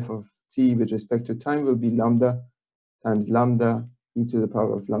f of t with respect to time will be lambda times lambda e to the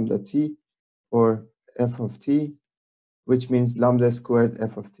power of lambda t, or f of t, which means lambda squared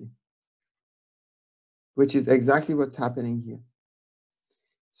f of t, which is exactly what's happening here.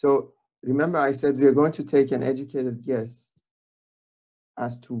 So remember I said we are going to take an educated guess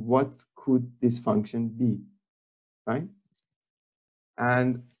as to what could this function be, right?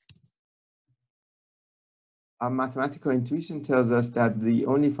 And our mathematical intuition tells us that the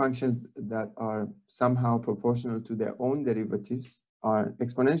only functions that are somehow proportional to their own derivatives are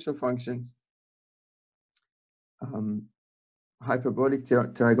exponential functions, hyperbolic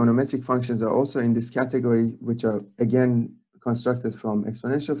trigonometric functions are also in this category, which are again constructed from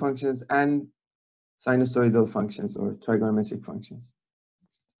exponential functions, and sinusoidal functions or trigonometric functions.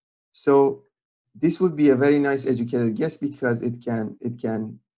 So this would be a very nice educated guess because it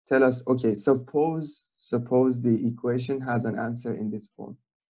can tell us, okay, suppose the equation has an answer in this form,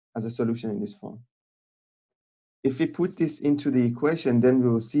 has a solution in this form. If we put this into the equation, then we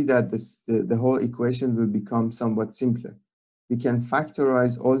will see that the whole equation will become somewhat simpler. We can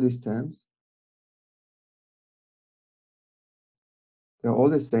factorize all these terms, They're all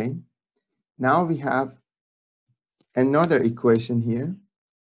the same. Now we have another equation here,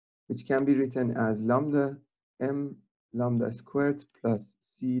 which can be written as lambda m lambda squared plus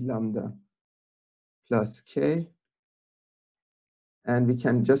c lambda plus k. And we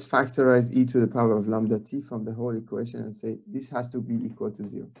can just factorize e to the power of lambda t from the whole equation and say this has to be equal to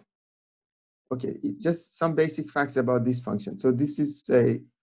 0. Okay, just some basic facts about this function. So this is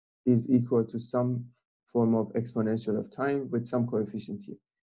equal to some form of exponential of time with some coefficient here.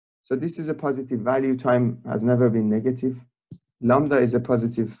 So this is a positive value. Time has never been negative. Lambda is a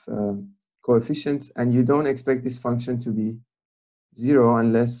positive coefficient, and you don't expect this function to be 0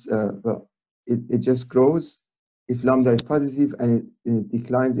 unless, well, it just grows if lambda is positive, and it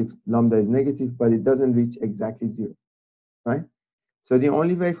declines if lambda is negative, but it doesn't reach exactly 0, right? So the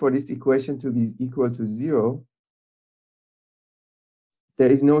only way for this equation to be equal to 0,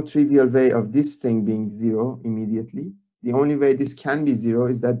 there is no trivial way of this thing being 0 immediately. The only way this can be 0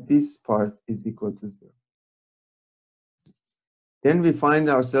 is that this part is equal to 0. Then we find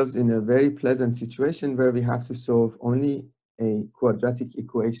ourselves in a very pleasant situation where we have to solve only a quadratic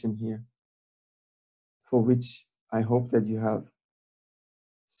equation here, for which I hope that you have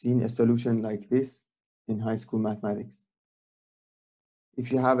seen a solution like this in high school mathematics.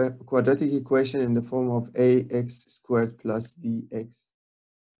 If you have a quadratic equation in the form of ax squared plus bx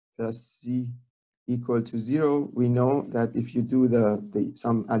plus c equal to 0, we know that if you do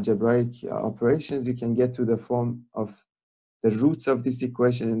some algebraic operations, you can get to the form of the roots of this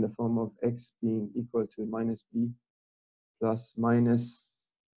equation in the form of x being equal to minus b plus minus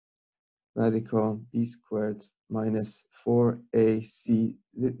radical b squared minus 4ac.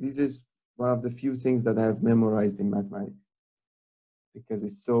 This is one of the few things that I have memorized in mathematics because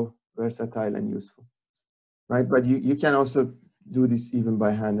it's so versatile and useful, right? But you can also do this even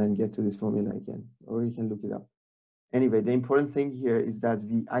by hand and get to this formula again, or you can look it up. Anyway, the important thing here is that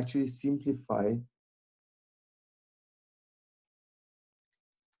we actually simplify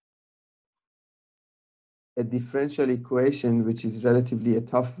a differential equation, which is relatively a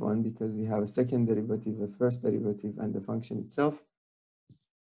tough one because we have a second derivative, a first derivative, and the function itself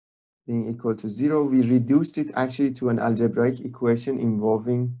being equal to 0. We reduced it actually to an algebraic equation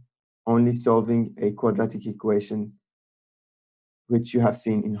involving only solving a quadratic equation, which you have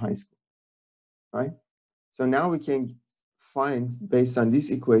seen in high school, right? So now we can find, based on this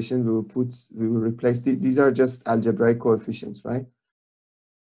equation, we will replace, these are just algebraic coefficients, right?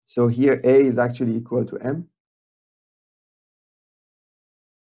 So here A is actually equal to M.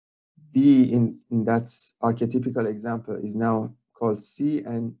 B in that archetypical example is now called C,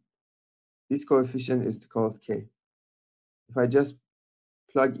 and this coefficient is called K. If I just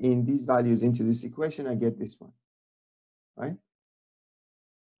plug in these values into this equation, I get this one, right?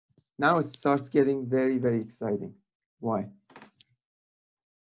 Now it starts getting very, very exciting. Why?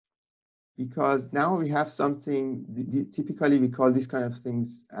 Because now we have something, typically we call these kind of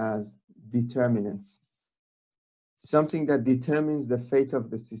things as determinants. Something that determines the fate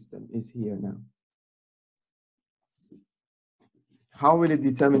of the system is here now. How will it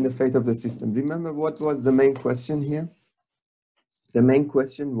determine the fate of the system? Remember what was the main question here? The main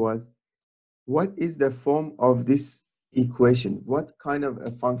question was, what is the form of this equation? What kind of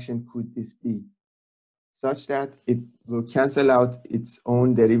a function could this be? Such that it will cancel out its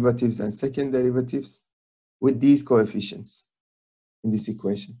own derivatives and second derivatives with these coefficients in this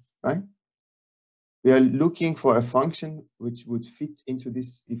equation, right? We are looking for a function which would fit into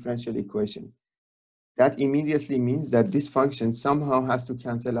this differential equation. That immediately means that this function somehow has to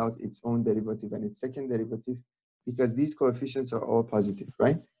cancel out its own derivative and its second derivative because these coefficients are all positive,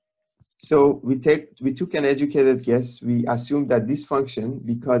 right? So we took an educated guess. We assumed that this function,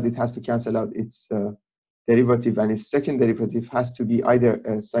 because it has to cancel out its derivative and its second derivative, has to be either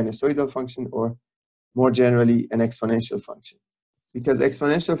a sinusoidal function or more generally an exponential function. Because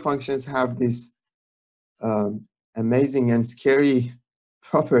exponential functions have this amazing and scary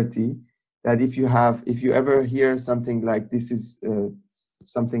property that if you ever hear something like this is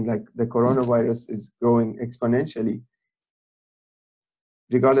something like the coronavirus is growing exponentially,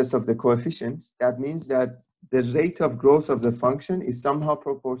 regardless of the coefficients, that means that the rate of growth of the function is somehow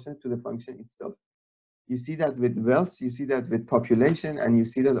proportional to the function itself. You see that with wealth, you see that with population, and you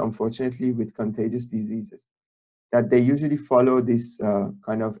see that unfortunately with contagious diseases, that they usually follow this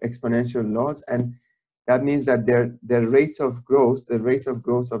kind of exponential laws. And that means that their rate of growth, the rate of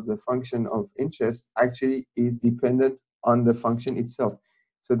growth of the function of interest actually is dependent on the function itself.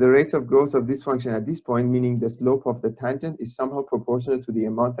 So the rate of growth of this function at this point, meaning the slope of the tangent, is somehow proportional to the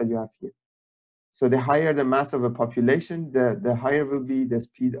amount that you have here. So the higher the mass of a population, the higher will be the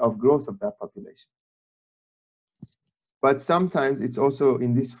speed of growth of that population. But sometimes it's also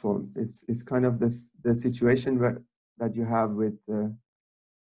in this form. It's kind of the situation that you have with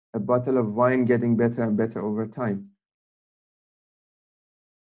a bottle of wine getting better and better over time,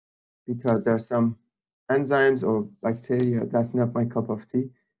 because there are some enzymes or bacteria. That's not my cup of tea.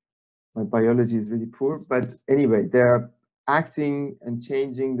 My biology is really poor, but anyway, they're acting and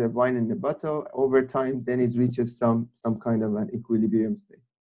changing the wine in the bottle over time. Then it reaches some kind of an equilibrium state.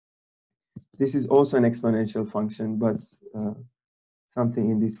 This is also an exponential function, but something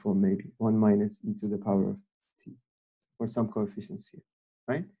in this form, maybe 1 minus e to the power of t, or some coefficients here,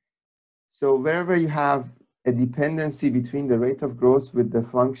 right? So wherever you have a dependency between the rate of growth with the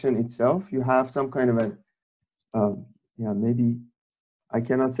function itself, you have some kind of a, yeah, maybe I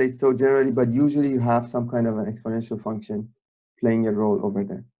cannot say so generally, but usually you have some kind of an exponential function playing a role over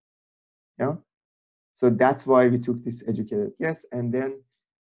there. Yeah. So that's why we took this educated guess. And then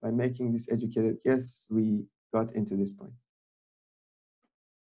by making this educated guess, we got into this point.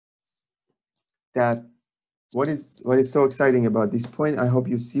 That what is so exciting about this point, I hope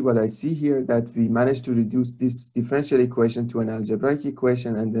you see what I see here, that we managed to reduce this differential equation to an algebraic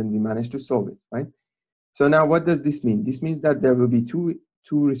equation, and then we managed to solve it, right? So now what does this mean? This means that there will be two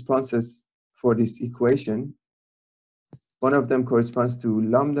responses for this equation. One of them corresponds to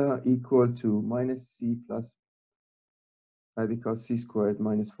lambda equal to minus c plus radical c squared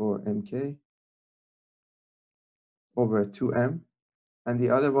minus 4mk over 2m. And the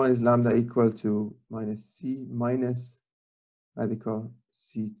other one is lambda equal to minus c minus radical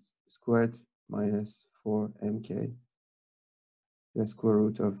c squared minus 4mk, the square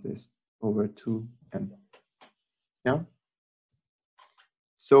root of this over 2m. Yeah.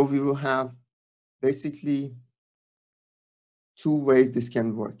 So we will have basically two ways this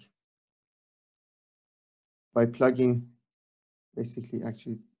can work. By plugging, basically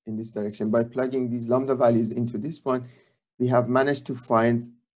actually in this direction, by plugging these lambda values into this one, we have managed to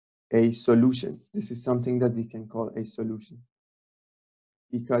find a solution. This is something that we can call a solution,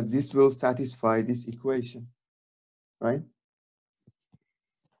 because this will satisfy this equation, right?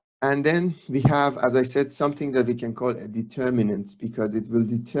 And then we have, as I said, something that we can call a determinant, because it will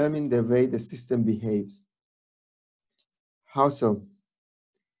determine the way the system behaves. How so?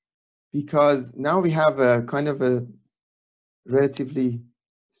 Because now we have a kind of a relatively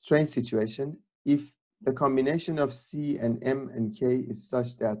strange situation. If the combination of C and M and K is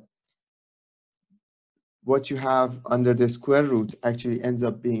such that what you have under the square root actually ends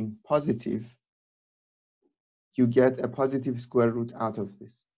up being positive, you get a positive square root out of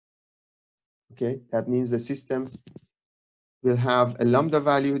this. Okay, that means the system will have a lambda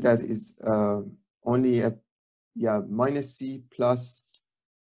value that is only a minus C plus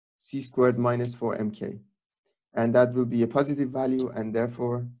C squared minus 4mk. And that will be a positive value, and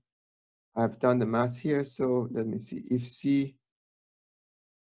therefore I've done the math here. So let me see. If C,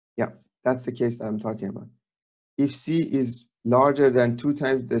 yeah, that's the case that I'm talking about. If C is larger than 2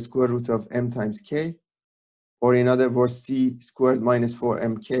 times the square root of m times k, or in other words, C squared minus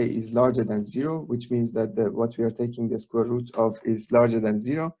 4mk is larger than 0, which means that what we are taking the square root of is larger than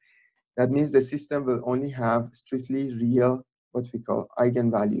 0. That means the system will only have strictly real, what we call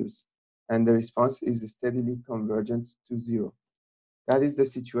eigenvalues, and the response is steadily convergent to 0. That is the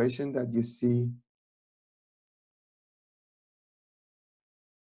situation that you see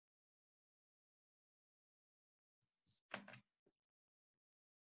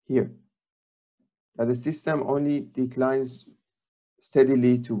here, that the system only declines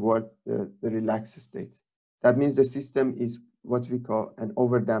steadily towards the relaxed state. That means the system is what we call an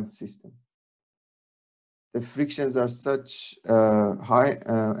overdamped system. The frictions are such high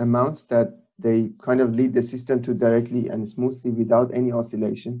amounts that they kind of lead the system to directly and smoothly, without any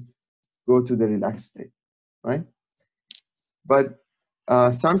oscillation, go to the relaxed state, right? But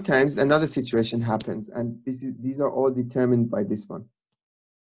sometimes another situation happens, and these are all determined by this one.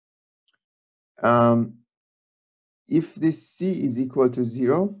 If this C is equal to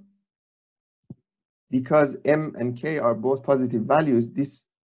 0, because M and K are both positive values, this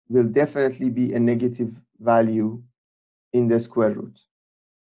will definitely be a negative value in the square root.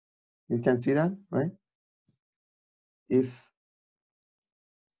 You can see that, right? If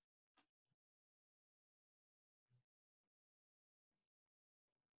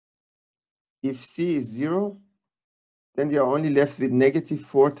C is 0, then we are only left with negative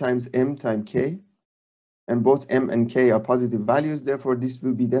 4 times M times K, and both M and K are positive values. Therefore, this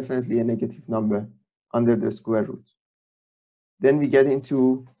will be definitely a negative number under the square root. Then we get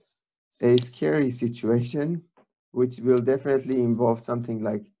into a scary situation, which will definitely involve something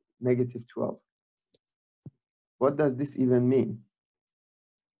like negative 12. What does this even mean?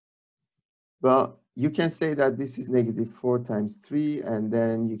 Well, you can say that this is -4 times 3, and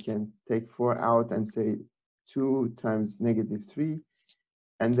then you can take 4 out and say 2 times -3,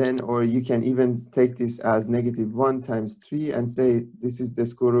 and then, or you can even take this as -1 times 3 and say this is the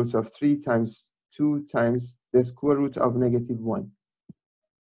square root of 3 times 2 times the square root of -1.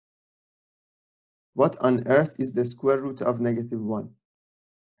 What on earth is the square root of -1?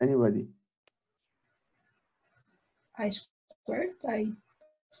 Anybody? I squared.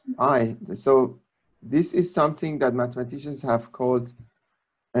 So this is something that mathematicians have called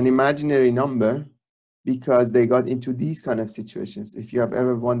an imaginary number because they got into these kind of situations. If you have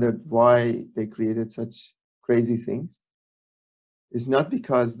ever wondered why they created such crazy things, it's not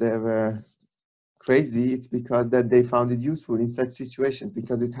because they were crazy, it's because that they found it useful in such situations,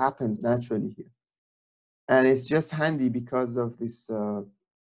 because it happens naturally here. And it's just handy because of this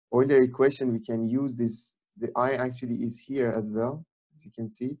Euler equation. We can use this. The I actually is here as well, as you can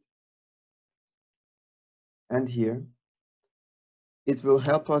see it, and here. It will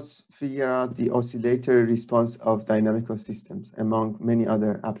help us figure out the oscillatory response of dynamical systems, among many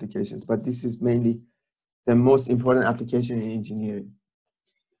other applications. But this is mainly the most important application in engineering.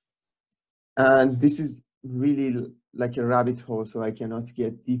 And this is really like a rabbit hole, so I cannot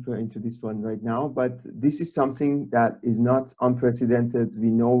get deeper into this one right now. But this is something that is not unprecedented. We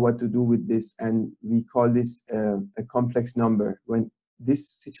know what to do with this, and we call this a complex number. When this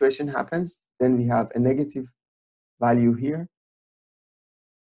situation happens, then we have a negative value here,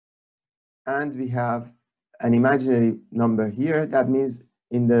 and we have an imaginary number here. That means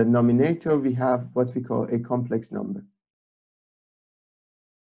in the nominator, we have what we call a complex number.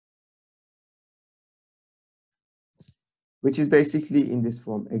 Which is basically in this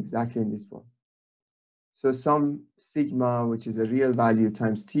form, exactly in this form. So some sigma, which is a real value,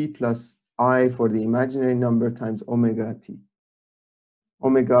 times t plus I for the imaginary number times omega t.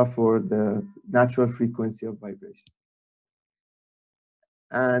 Omega for the natural frequency of vibration.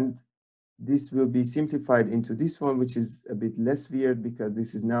 And this will be simplified into this form, which is a bit less weird because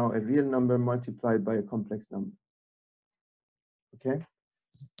this is now a real number multiplied by a complex number. Okay?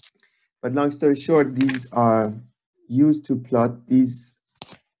 But long story short, these are used to plot these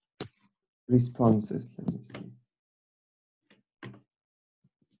responses. Let me see.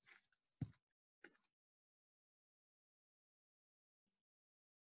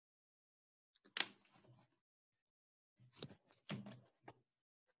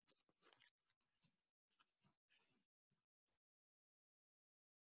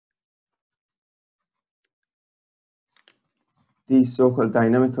 These so-called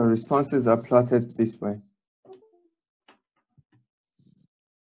dynamical responses are plotted this way.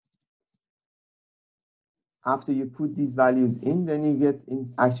 After you put these values in, then you get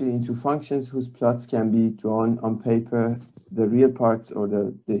actually into functions whose plots can be drawn on paper. The real parts, or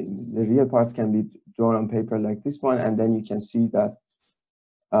the real parts can be drawn on paper like this one, and then you can see that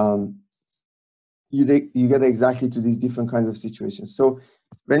you get exactly to these different kinds of situations. So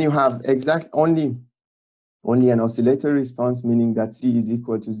when you have only an oscillatory response, meaning that C is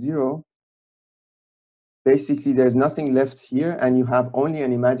equal to 0, basically there's nothing left here, and you have only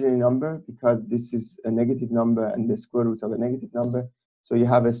an imaginary number because this is a negative number and the square root of a negative number. So you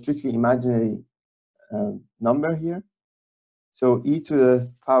have a strictly imaginary number here. So e to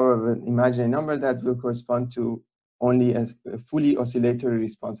the power of an imaginary number, that will correspond to only a fully oscillatory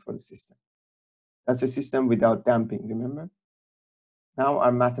response for the system. That's a system without damping, remember? Now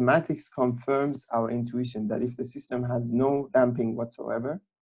our mathematics confirms our intuition that if the system has no damping whatsoever,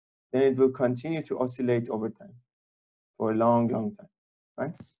 then it will continue to oscillate over time for a long, long time,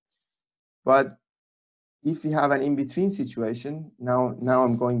 right? But if we have an in-between situation, now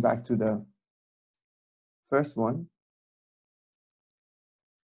I'm going back to the first one,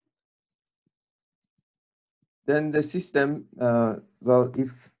 then the system, well,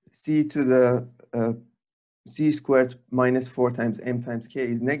 if c to the c squared minus 4 times m times k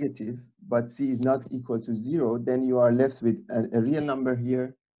is negative, but c is not equal to 0, then you are left with a real number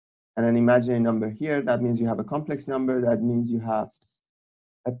here and an imaginary number here. That means you have a complex number. That means you have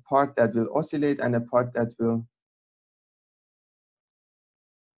a part that will oscillate and a part that will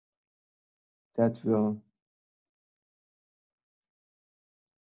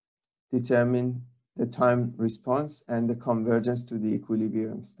determine the time response and the convergence to the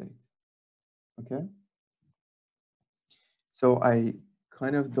equilibrium state. Okay? So I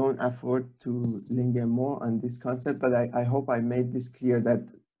kind of don't afford to linger more on this concept, but I hope I made this clear that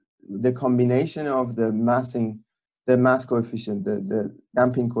the combination of the mass coefficient, the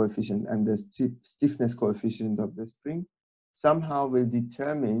damping coefficient, and the stiffness coefficient of the spring somehow will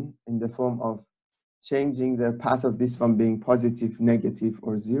determine, in the form of changing the path of this from being positive, negative,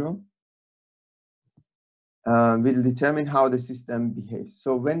 or 0, will determine how the system behaves.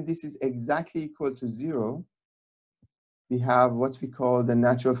 So when this is exactly equal to 0, we have what we call the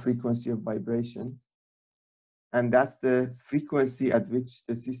natural frequency of vibration. And that's the frequency at which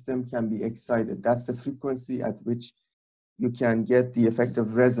the system can be excited. That's the frequency at which you can get the effect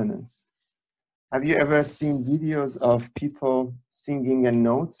of resonance. Have you ever seen videos of people singing a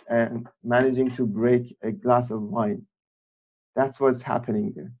note and managing to break a glass of wine? That's what's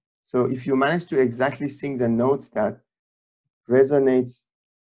happening there. So if you manage to exactly sing the note that resonates,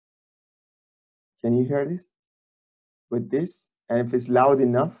 can you hear this? With this, and if it's loud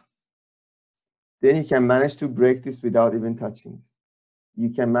enough, then you can manage to break this without even touching this. You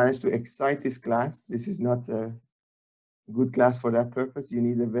can manage to excite this glass. This is not a good glass for that purpose. You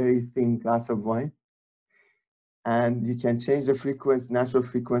need a very thin glass of wine. And you can change the frequency, natural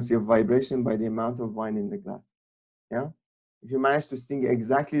frequency of vibration by the amount of wine in the glass. Yeah. If you manage to sing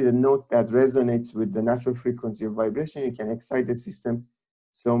exactly the note that resonates with the natural frequency of vibration, you can excite the system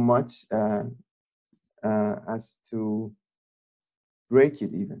so much as to break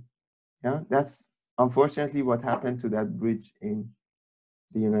it even. Yeah, that's unfortunately what happened to that bridge in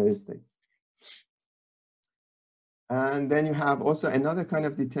the United States. And then you have also another kind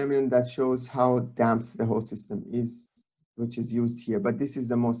of determinant that shows how damped the whole system is, which is used here. But this is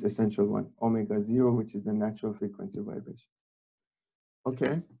the most essential one, omega 0, which is the natural frequency of vibration.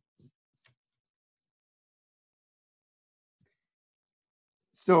 Okay.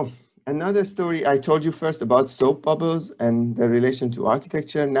 So another story, I told you first about soap bubbles and the relation to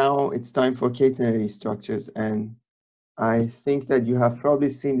architecture. Now it's time for catenary structures. And I think that you have probably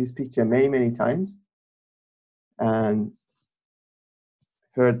seen this picture many, many times and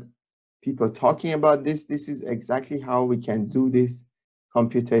heard people talking about this. This is exactly how we can do this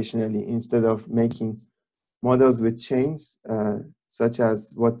computationally instead of making models with chains, such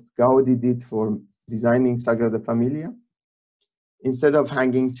as what Gaudi did for designing Sagrada Familia. Instead of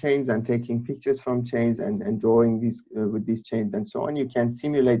hanging chains and taking pictures from chains and drawing these with these chains and so on, you can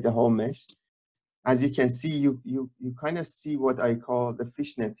simulate the whole mesh. As you can see, you kind of see what I call the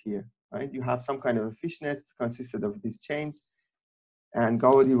fishnet here, right? You have some kind of a fishnet consisted of these chains, and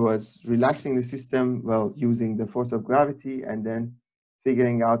Gaudi was relaxing the system, well, using the force of gravity, and then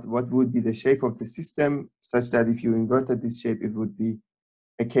figuring out what would be the shape of the system, such that if you inverted this shape, it would be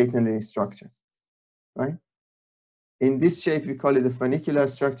a catenary structure, right? In this shape, we call it a funicular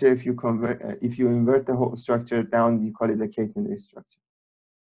structure. If you invert the whole structure down, you call it a catenary structure.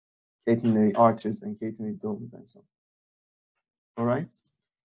 Catenary arches and catenary domes and so on. All right.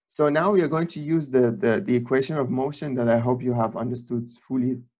 So now we are going to use the equation of motion that I hope you have understood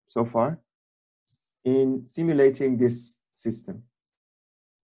fully so far in simulating this system.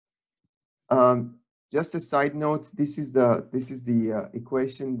 Just a side note, this is the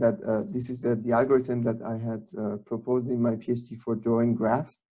equation that this is the algorithm that I had proposed in my PhD for drawing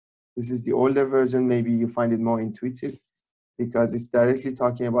graphs. This is the older version. Maybe you find it more intuitive because it's directly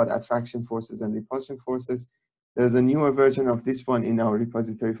talking about attraction forces and repulsion forces. There's a newer version of this one in our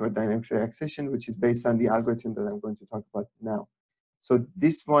repository for dynamic relaxation, which is based on the algorithm that I'm going to talk about now. So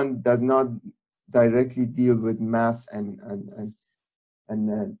this one does not directly deal with mass and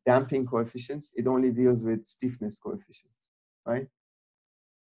damping coefficients. It only deals with stiffness coefficients, right?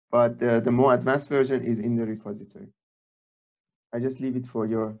 But the more advanced version is in the repository. I just leave it for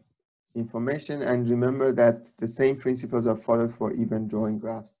your information, and remember that the same principles are followed for even drawing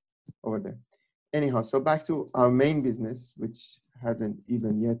graphs over there. Anyhow, so back to our main business, which hasn't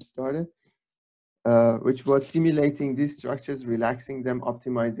even yet started, which was simulating these structures, relaxing them,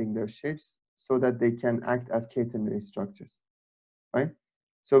 optimizing their shapes so that they can act as catenary structures, right?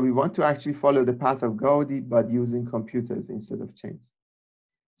 So we want to actually follow the path of Gaudi, but using computers instead of chains.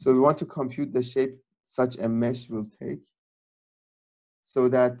 So we want to compute the shape such a mesh will take so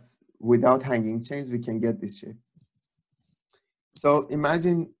that without hanging chains, we can get this shape. So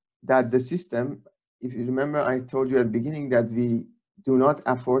imagine that the system, if you remember, I told you at the beginning that we do not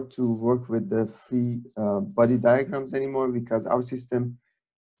afford to work with the free body diagrams anymore because our system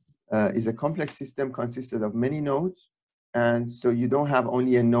is a complex system consisted of many nodes. And so you don't have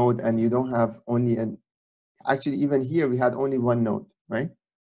only a node and you don't have only actually even here we had only one node, right?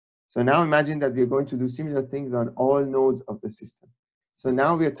 So now imagine that we're going to do similar things on all nodes of the system. So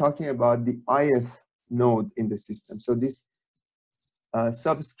now we're talking about the ith node in the system. So this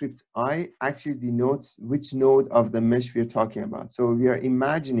subscript I actually denotes which node of the mesh we're talking about. So we are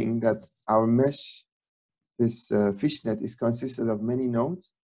imagining that our mesh, this fishnet, is consisted of many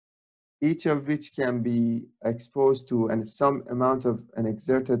nodes, each of which can be exposed to some amount of an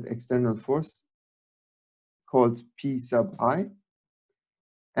exerted external force called P sub I.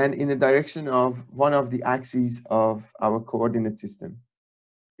 and in the direction of one of the axes of our coordinate system,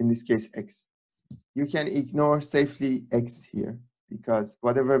 in this case x. You can ignore safely x here, because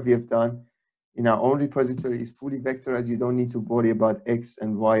whatever we have done in our own repository is fully vectorized. You don't need to worry about x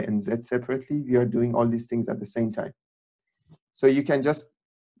and y and z separately. We are doing all these things at the same time. So you can just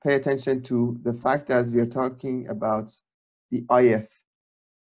pay attention to the fact that we are talking about the ith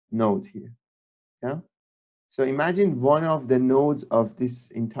node here. Yeah. So imagine one of the nodes of this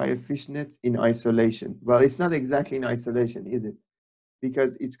entire fishnet in isolation. Well, it's not exactly in isolation, is it?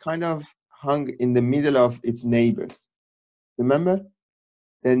 Because it's kind of hung in the middle of its neighbors. Remember?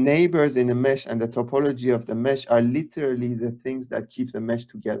 The neighbors in a mesh and the topology of the mesh are literally the things that keep the mesh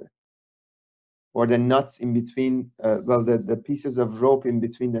together. Or the nuts in between, well, the pieces of rope in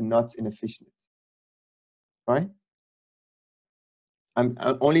between the nuts in a fishnet. Right? I'm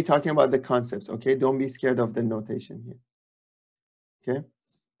only talking about the concepts, okay? Don't be scared of the notation here. Okay?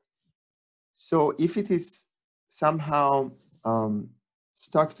 So if it is somehow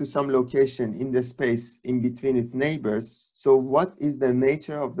stuck to some location in the space in between its neighbors, so what is the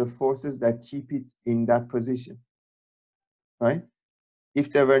nature of the forces that keep it in that position, right?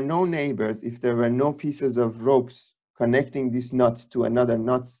 If there were no neighbors, if there were no pieces of ropes connecting this nut to another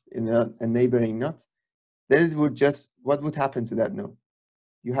nut in a neighboring nut, then it would just, what would happen to that node?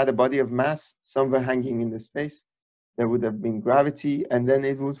 You had a body of mass somewhere hanging in the space, there would have been gravity, and then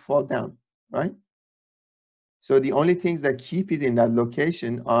it would fall down, right? So the only things that keep it in that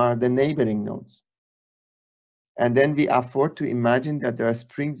location are the neighboring nodes. And then we afford to imagine that there are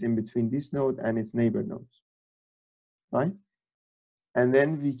springs in between this node and its neighbor nodes, right? And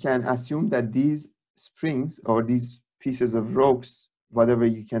then we can assume that these springs or these pieces of ropes, whatever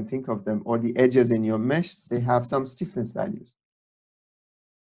you can think of them, or the edges in your mesh, they have some stiffness values,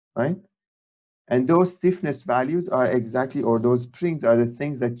 right? And those stiffness values are exactly, or those springs are the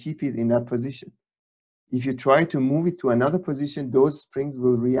things that keep it in that position. If you try to move it to another position, those springs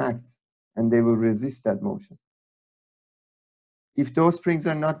will react and they will resist that motion. If those springs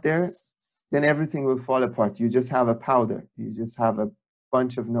are not there, then everything will fall apart. You just have a powder. You just have a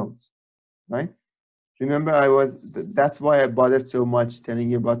bunch of nodes, right? Remember, that's why I bothered so much telling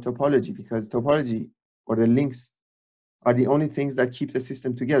you about topology, because topology or the links are the only things that keep the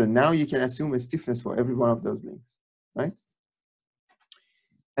system together. Now you can assume a stiffness for every one of those links, right?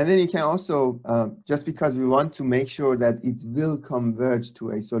 And then you can also, just because we want to make sure that it will converge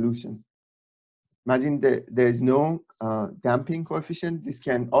to a solution. Imagine there is no damping coefficient. This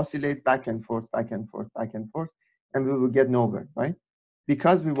can oscillate back and forth, back and forth, back and forth, and we will get nowhere, right?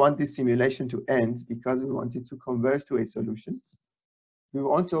 Because we want this simulation to end, because we want it to converge to a solution, we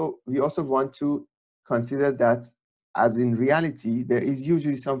also want to consider that, as in reality, there is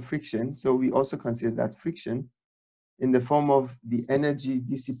usually some friction. So we also consider that friction in the form of the energy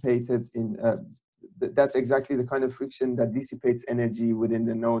dissipated in, that's exactly the kind of friction that dissipates energy within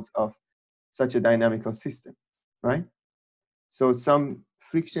the nodes of such a dynamical system, right? So some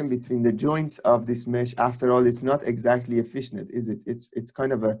friction between the joints of this mesh, after all, it's not exactly a fishnet, is it? It's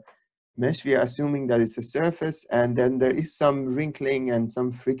kind of a mesh. We are assuming that it's a surface, and then there is some wrinkling and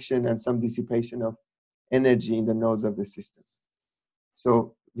some friction and some dissipation of energy in the nodes of the system.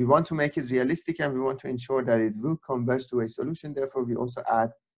 So we want to make it realistic, and we want to ensure that it will converge to a solution. Therefore, we also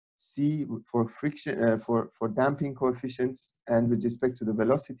add C for friction, for damping coefficients, and with respect to the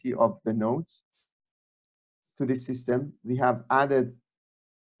velocity of the nodes to this system, we have added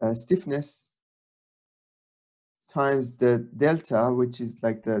stiffness times the delta, which is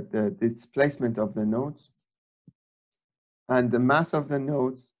like the displacement of the nodes, and the mass of the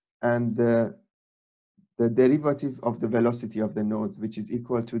nodes, and the derivative of the velocity of the nodes, which is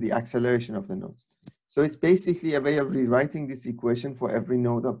equal to the acceleration of the nodes. So it's basically a way of rewriting this equation for every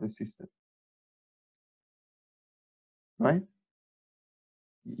node of the system, right?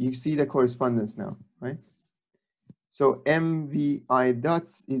 You see the correspondence now, right? So MVI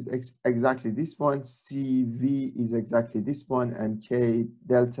dots is exactly this one, CV is exactly this one, and K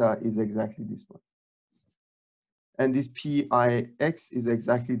delta is exactly this one. And this PIX is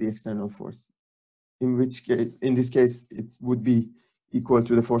exactly the external force, in which case, in this case, it would be equal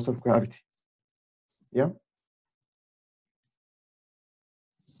to the force of gravity. Yeah?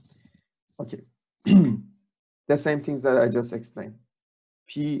 Okay. The same things that I just explained.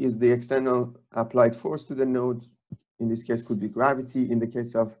 P is the external applied force to the node. In this case, could be gravity. In the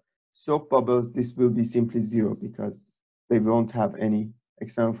case of soap bubbles, this will be simply zero because they won't have any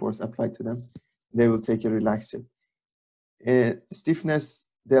external force applied to them. They will take a relaxed shape. Stiffness,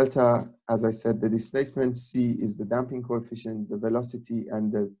 delta, as I said, the displacement, C is the damping coefficient, the velocity,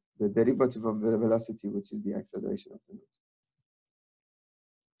 and the derivative of the velocity, which is the acceleration of the node.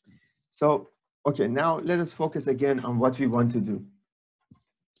 So, okay, now let us focus again on what we want to do.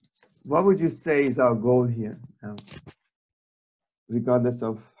 What would you say is our goal here now? Regardless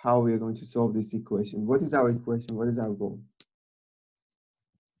of how we are going to solve this equation. What is our equation? What is our goal?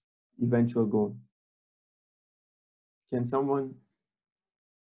 Eventual goal. Can someone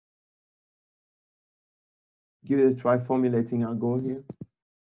give it a try formulating our goal here?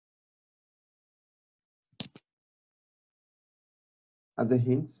 As a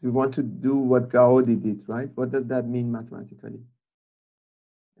hint, we want to do what Gaudi did, right? What does that mean mathematically?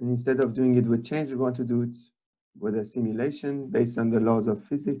 And instead of doing it with change, we want to do it with a simulation based on the laws of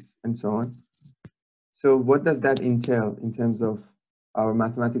physics and so on. So what does that entail in terms of our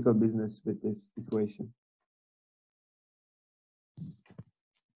mathematical business with this equation?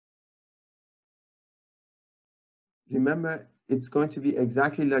 Remember, it's going to be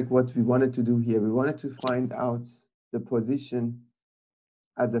exactly like what we wanted to do here. We wanted to find out the position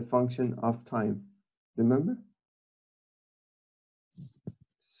as a function of time. Remember?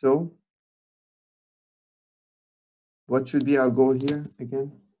 So what should be our goal here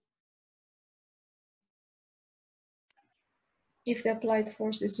again? If the applied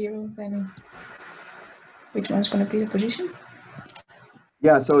force is 0, then which one's going to be the position?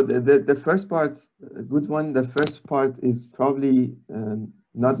 Yeah, so the first part, a good one, the first part is probably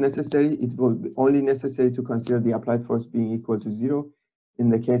not necessary. It will be only necessary to consider the applied force being equal to 0 in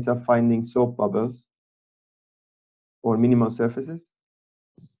the case of finding soap bubbles or minimal surfaces.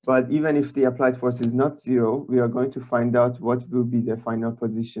 But even if the applied force is not 0, we are going to find out what will be the final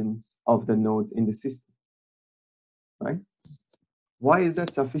positions of the nodes in the system, right? Why is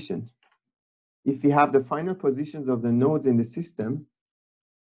that sufficient? If we have the final positions of the nodes in the system,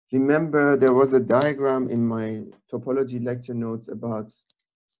 remember there was a diagram in my topology lecture notes about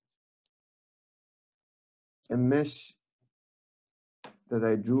a mesh that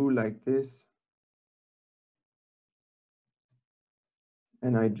I drew like this.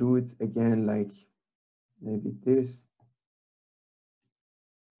 And I drew it again like maybe this.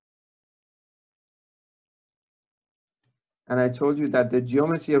 And I told you that the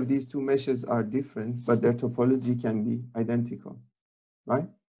geometry of these two meshes are different, but their topology can be identical, right?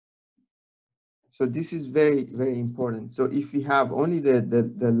 So this is very, very important. So if we have only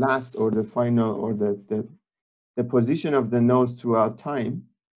the last or the final or the position of the nodes throughout time,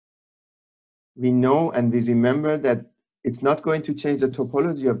 we know and we remember that it's not going to change the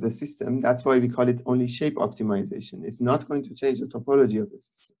topology of the system. That's why we call it only shape optimization. It's not going to change the topology of the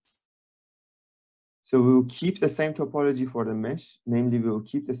system. So we will keep the same topology for the mesh, namely we will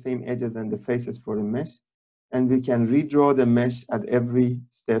keep the same edges and the faces for the mesh, and we can redraw the mesh at every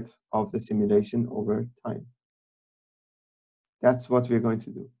step of the simulation over time. That's what we're going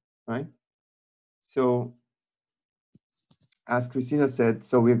to do, right? So as Christina said,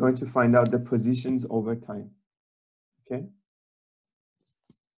 so we're going to find out the positions over time, okay?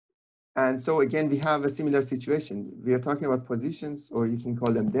 And so again, we have a similar situation. We are talking about positions, or you can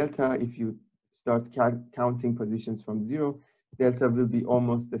call them delta. If you start counting positions from 0, delta will be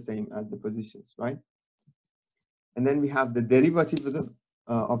almost the same as the positions, right? And then we have the derivative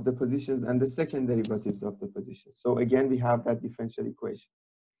of the positions and the second derivatives of the positions. So again, we have that differential equation.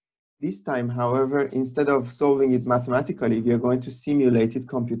 This time, however, instead of solving it mathematically, we are going to simulate it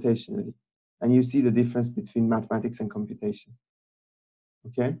computationally. And you see the difference between mathematics and computation,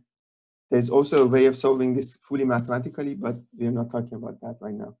 okay? There's also a way of solving this fully mathematically, but we're not talking about that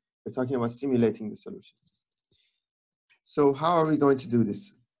right now. We're talking about simulating the solution. So how are we going to do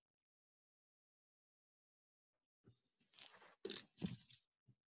this?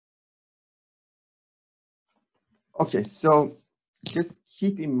 Okay, so just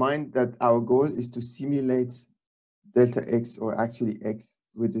keep in mind that our goal is to simulate delta x, or actually x,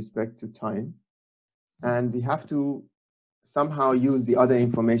 with respect to time. And we have to somehow use the other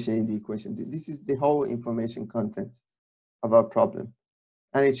information in the equation. This is the whole information content of our problem.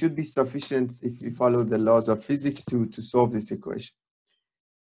 And it should be sufficient if we follow the laws of physics to solve this equation.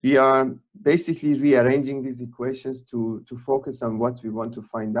 We are basically rearranging these equations to focus on what we want to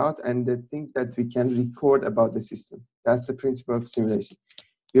find out and the things that we can record about the system. That's the principle of simulation.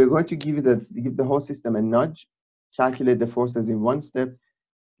 We are going to give the whole system a nudge, calculate the forces in one step,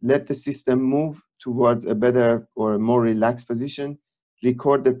 let the system move towards a better or a more relaxed position,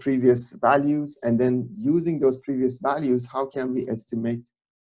 record the previous values, and then using those previous values, how can we estimate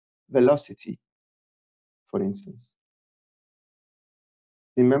velocity, for instance?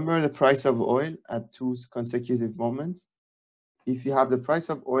 Remember the price of oil at 2 consecutive moments? If you have the price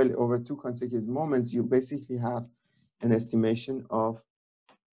of oil over 2 consecutive moments, you basically have an estimation of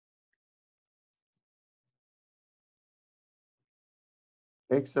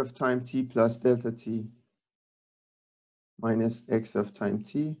x of time t plus delta t minus x of time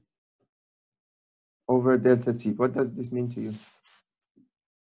t over delta t. What does this mean to you?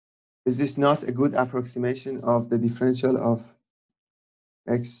 Is this not a good approximation of the differential of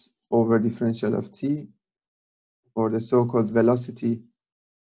x over differential of t, or the so-called velocity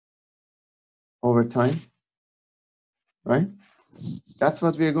over time, right? That's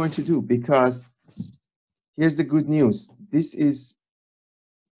what we are going to do, because here's the good news. This is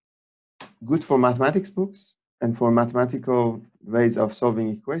good for mathematics books and for mathematical ways of solving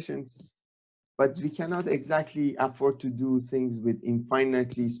equations, but we cannot exactly afford to do things with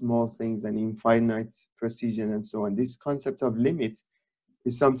infinitely small things and infinite precision and so on. This concept of limit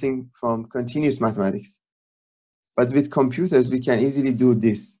is something from continuous mathematics. But with computers, we can easily do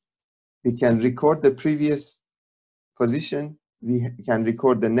this. We can record the previous position, we can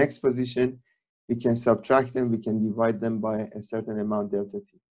record the next position, we can subtract them, we can divide them by a certain amount delta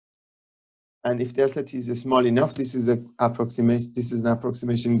t. And if delta t is small enough, this is an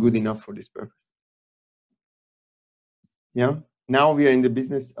approximation good enough for this purpose. Yeah. Now we are in the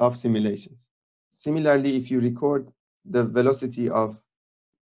business of simulations. Similarly, if you record the velocity of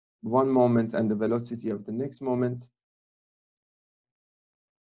one moment and the velocity of the next moment,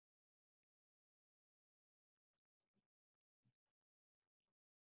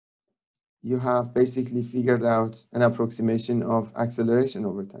 you have basically figured out an approximation of acceleration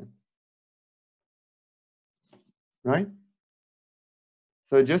over time. Right?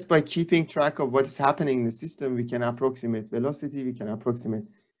 So just by keeping track of what is happening in the system, we can approximate velocity, we can approximate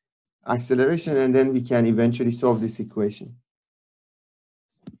acceleration, and then we can eventually solve this equation.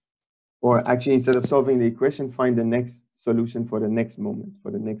 Or actually, instead of solving the equation, find the next solution for the next moment,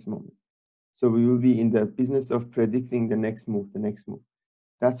 So we will be in the business of predicting the next move.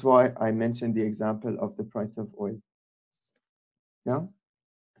 That's why I mentioned the example of the price of oil. Yeah?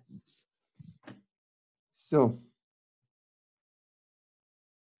 So,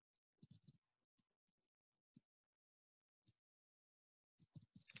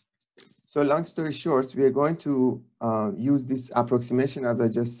 long story short, we are going to use this approximation, as I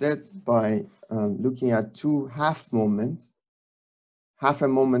just said, by looking at two half moments, half a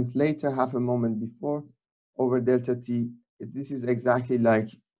moment later, half a moment before, over delta t. This is exactly like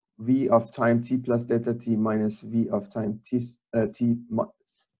v of time t plus delta t minus v of time t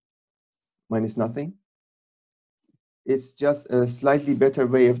minus nothing. It's just a slightly better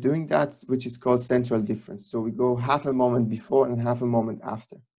way of doing that, which is called central difference. So we go half a moment before and half a moment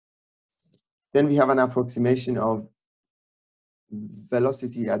after. Then we have an approximation of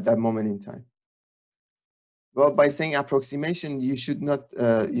velocity at that moment in time. Well, by saying approximation, you should not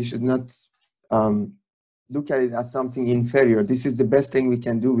look at it as something inferior. This is the best thing we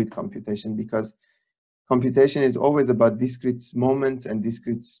can do with computation, because computation is always about discrete moments and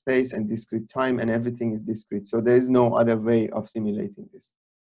discrete space and discrete time, and everything is discrete. So there is no other way of simulating this,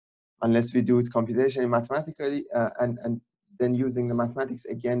 unless we do it computationally, mathematically, and then using the mathematics,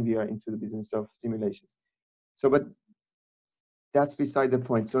 again, we are into the business of simulations. So, but that's beside the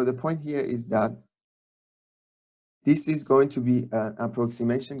point. So the point here is that this is going to be an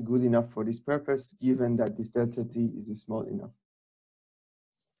approximation good enough for this purpose, given that this delta t is small enough.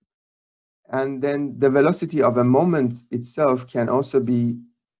 And then the velocity of a moment itself can also be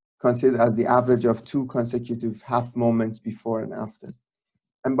considered as the average of two consecutive half moments before and after.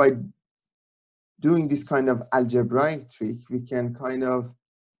 And by doing this kind of algebraic trick, we can kind of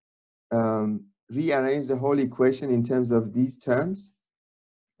rearrange the whole equation in terms of these terms.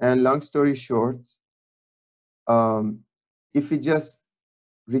 And long story short, if we just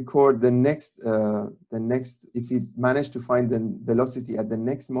record the next, if we manage to find the velocity at the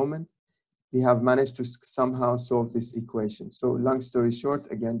next moment, we have managed to somehow solve this equation. So long story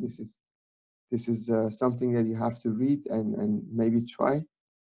short, again, this is something that you have to read and maybe try.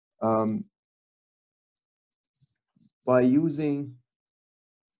 By using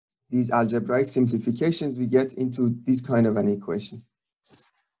these algebraic simplifications, we get into this kind of an equation,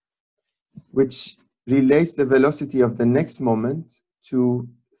 which relates the velocity of the next moment to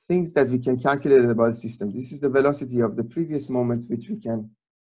things that we can calculate about the system. This is the velocity of the previous moment, which we can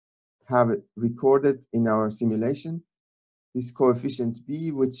have it recorded in our simulation. This coefficient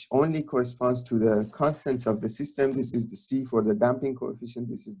b, which only corresponds to the constants of the system. This is the c for the damping coefficient.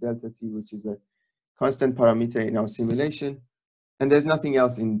 This is delta t, which is a constant parameter in our simulation. And there's nothing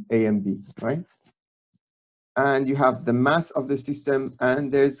else in A and B, right? And you have the mass of the system,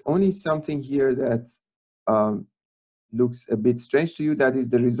 and there's only something here that looks a bit strange to you, that is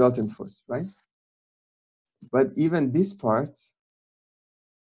the resultant force, right? But even this part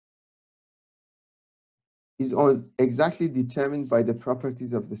is all exactly determined by the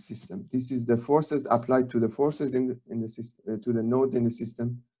properties of the system. This is the forces applied to the forces in the system, to the nodes in the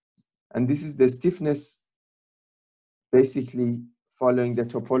system. And this is the stiffness basically following the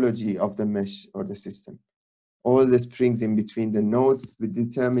topology of the mesh or the system. All the springs in between the nodes will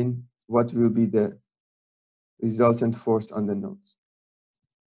determine what will be the resultant force on the nodes.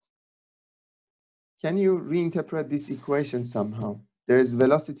 Can you reinterpret this equation somehow? There is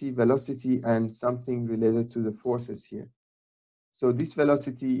velocity, and something related to the forces here. So this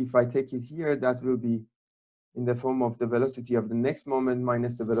velocity, if I take it here, that will be in the form of the velocity of the next moment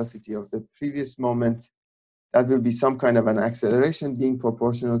minus the velocity of the previous moment. That will be some kind of an acceleration being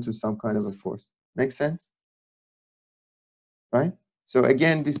proportional to some kind of a force. Make sense? Right? So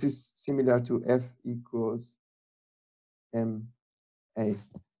again, this is similar to F equals ma.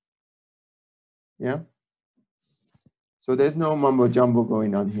 Yeah? So there's no mumbo jumbo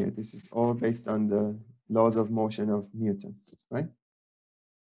going on here. This is all based on the laws of motion of Newton, right?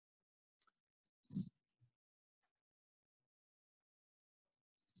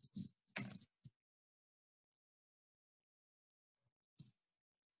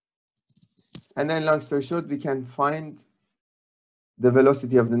 And then long story short, we can find the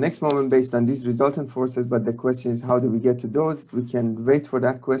velocity of the next moment based on these resultant forces. But the question is, how do we get to those? We can wait for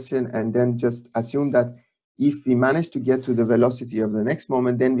that question and then just assume that if we manage to get to the velocity of the next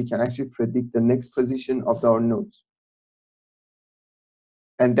moment, then we can actually predict the next position of our nodes.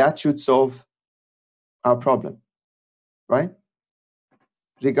 And that should solve our problem, right?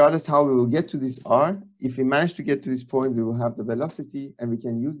 Regardless how we will get to this R, if we manage to get to this point, we will have the velocity, and we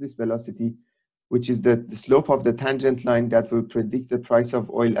can use this velocity, which is the slope of the tangent line that will predict the price of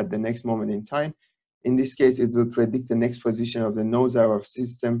oil at the next moment in time. In this case, it will predict the next position of the nodes of our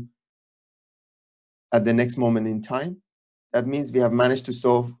system at the next moment in time. That means we have managed to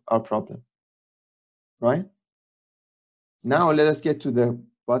solve our problem, right? Now let us get to the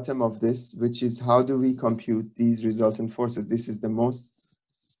bottom of this, which is how do we compute these resultant forces? This is the most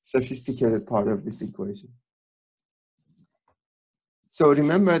sophisticated part of this equation. So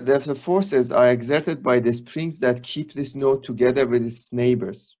remember that the forces are exerted by the springs that keep this node together with its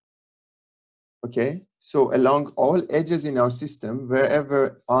neighbors. Okay, so along all edges in our system,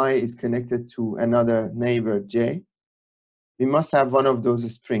 wherever I is connected to another neighbor J, we must have one of those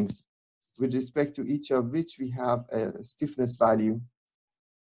springs, with respect to each of which we have a stiffness value,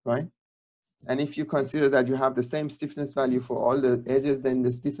 right? And if you consider that you have the same stiffness value for all the edges, then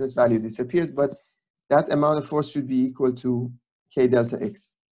the stiffness value disappears, but that amount of force should be equal to K delta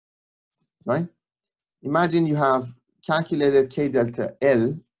X, right? Imagine you have calculated K delta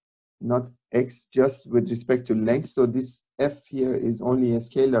L, not X, just with respect to length. So this F here is only a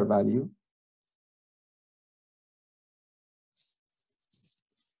scalar value.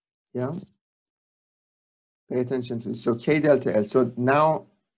 Yeah. Pay attention to this. So K delta L. So now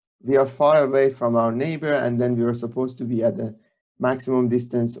we are far away from our neighbor, and then we are supposed to be at the maximum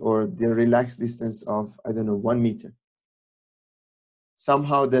distance or the relaxed distance of, I don't know, 1 meter.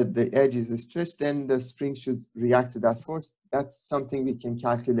 Somehow that the edge is stretched, then the spring should react to that force. That's something we can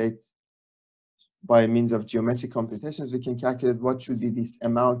calculate by means of geometric computations. We can calculate what should be this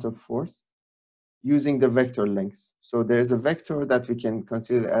amount of force using the vector lengths. So there's a vector that we can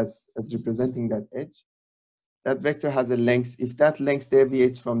consider as representing that edge. That vector has a length. If that length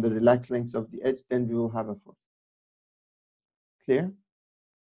deviates from the relaxed length of the edge, then we will have a force. Clear?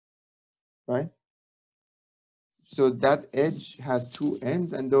 Right? So that edge has two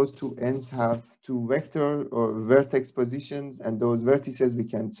ends, and those two ends have two vector or vertex positions, and those vertices, we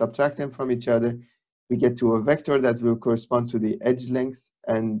can subtract them from each other. We get to a vector that will correspond to the edge length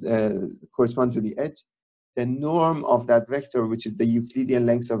and correspond to the edge. The norm of that vector, which is the Euclidean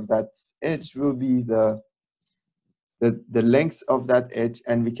length of that edge, will be the length of that edge,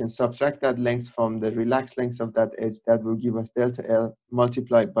 and we can subtract that length from the relaxed length of that edge. That will give us delta L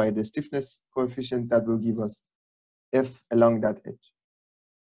multiplied by the stiffness coefficient. That will give us F along that edge.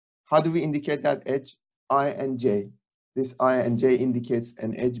 How do we indicate that edge? I and J. This I and J indicates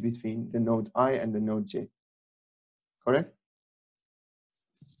an edge between the node I and the node J. Correct?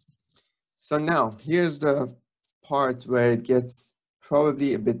 So now, here's the part where it gets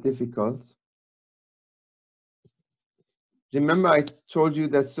probably a bit difficult. Remember, I told you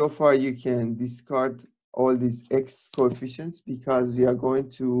that so far you can discard all these X coefficients because we are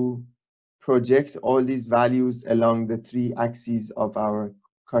going to project all these values along the three axes of our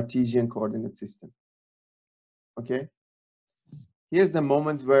Cartesian coordinate system. Okay? Here's the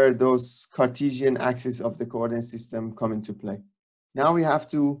moment where those Cartesian axes of the coordinate system come into play. Now we have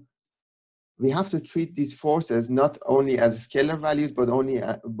to we have to treat these forces not only as scalar values,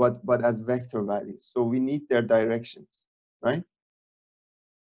 but but as vector values. So we need their directions, right?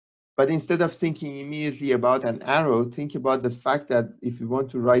 But instead of thinking immediately about an arrow, think about the fact that if we want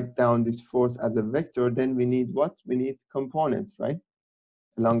to write down this force as a vector, then we need what? We need components, right?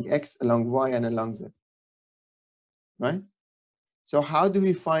 Along X, along Y, and along Z, right? So how do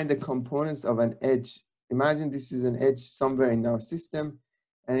we find the components of an edge? Imagine this is an edge somewhere in our system,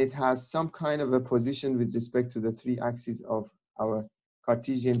 and it has some kind of a position with respect to the three axes of our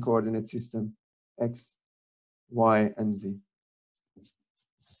Cartesian coordinate system, X, Y, and Z.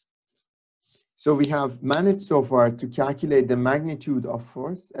 So we have managed so far to calculate the magnitude of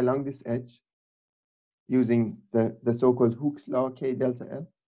force along this edge using the so-called Hooke's law, K delta L,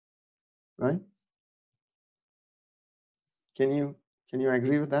 right? Can you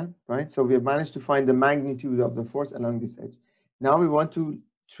agree with that, right? So we have managed to find the magnitude of the force along this edge. Now we want to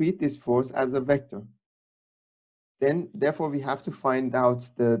treat this force as a vector. Then, therefore, we have to find out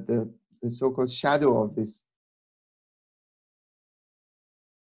the so-called shadow of this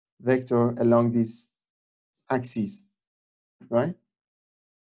vector along these axes, right?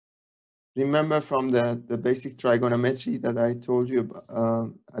 Remember from the basic trigonometry that I told you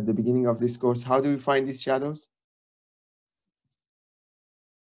at the beginning of this course, how do we find these shadows?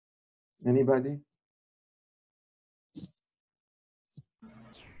 Anybody?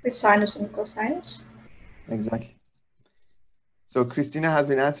 With sinus and cosinus. Exactly. So Christina has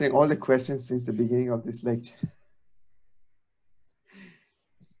been answering all the questions since the beginning of this lecture.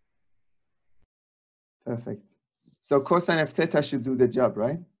 Perfect. So cosine of theta should do the job,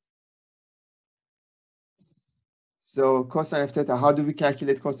 right? So cosine of theta, how do we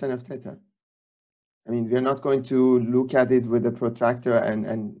calculate cosine of theta? I mean, we're not going to look at it with a protractor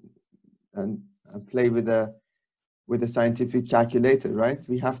and play with a scientific calculator, right?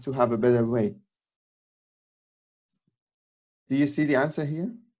 We have to have a better way. Do you see the answer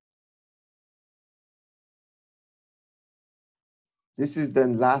here? This is the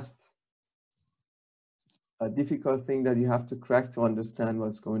last difficult thing that you have to crack to understand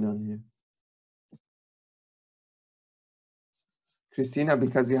what's going on here. Christina,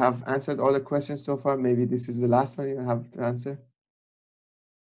 because you have answered all the questions so far, maybe this is the last one you have to answer.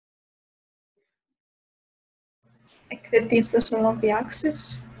 Like the distance along the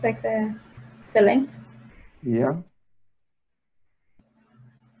axis, like the length. Yeah.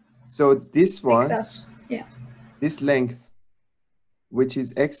 So this one, Like that's, yeah. this length, which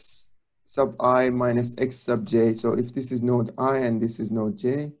is x sub I minus x sub j. So if this is node I and this is node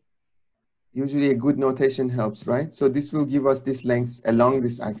j, usually a good notation helps, right? So this will give us this length along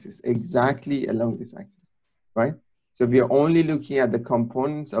this axis, exactly along this axis, right? So we are only looking at the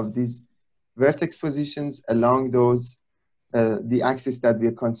components of these vertex positions along those, the axis that we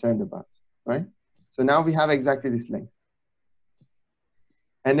are concerned about, right? So now we have exactly this length.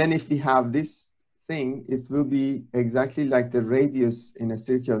 And then if we have this thing, it will be exactly like the radius in a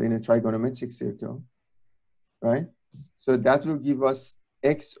circle, in a trigonometric circle, right? So that will give us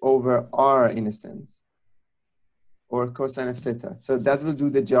x over r in a sense, or cosine of theta. So that will do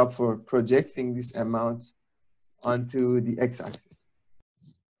the job for projecting this amount onto the x-axis.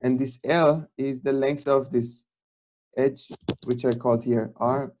 And this L is the length of this edge, which I called here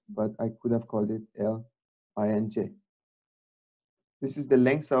R, but I could have called it L, I, and J. This is the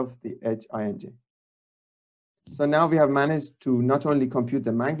length of the edge I and J. So now we have managed to not only compute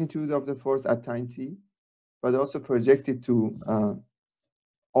the magnitude of the force at time t, but also project it to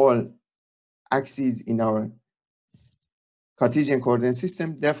all axes in our Cartesian coordinate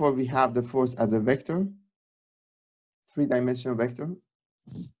system. Therefore, we have the force as a vector, three-dimensional vector.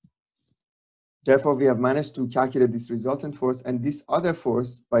 Therefore, we have managed to calculate this resultant force. And this other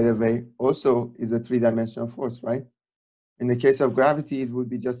force, by the way, also is a three-dimensional force, right? In the case of gravity, it would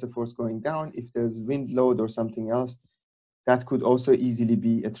be just a force going down. If there's wind load or something else, that could also easily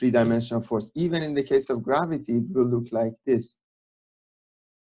be a three-dimensional force. Even in the case of gravity, it will look like this.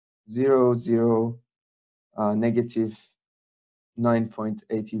 0, 0, negative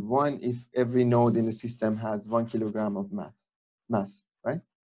 9.81 if every node in the system has 1 kilogram of mass, right?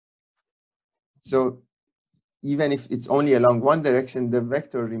 So even if it's only along one direction, the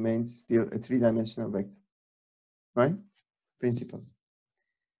vector remains still a three-dimensional vector, right? Principles.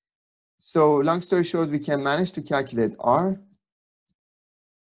 So long story short, we can manage to calculate R.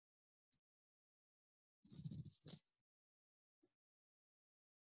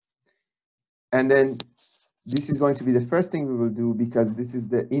 And then this is going to be the first thing we will do, because this is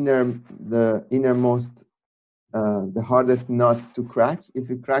the innermost, the hardest nut to crack. If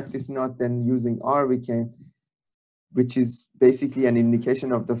we crack this nut, then using R, we can which is basically an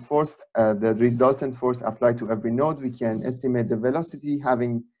indication of the force, the resultant force applied to every node. We can estimate the velocity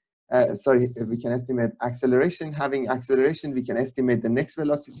having, we can estimate acceleration. Having acceleration, we can estimate the next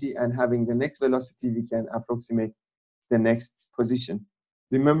velocity, and having the next velocity, we can approximate the next position.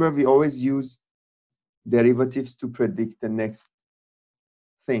 Remember, we always use derivatives to predict the next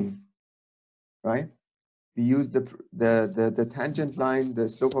thing, right? We use the tangent line, the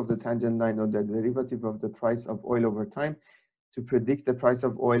slope of the tangent line, or the derivative of the price of oil over time to predict the price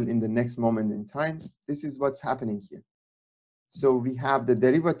of oil in the next moment in time. This is what's happening here. So we have the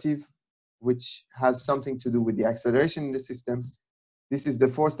derivative, which has something to do with the acceleration in the system. This is the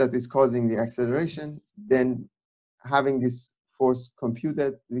force that is causing the acceleration. Then having this force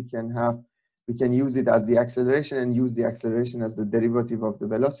computed, we can use it as the acceleration and use the acceleration as the derivative of the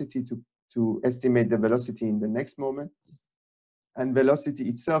velocity to estimate the velocity in the next moment. And velocity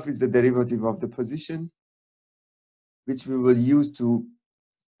itself is the derivative of the position, which we will use to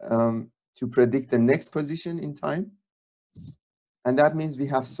predict the next position in time. And that means we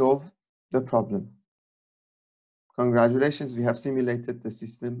have solved the problem. Congratulations, we have simulated the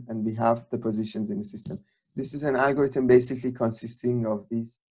system and we have the positions in the system. This is an algorithm basically consisting of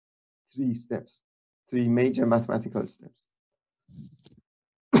these three steps, three major mathematical steps.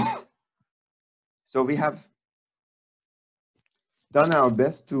 So we have done our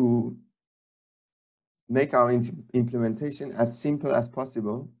best to make our implementation as simple as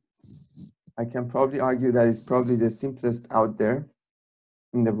possible. I can probably argue that it's probably the simplest out there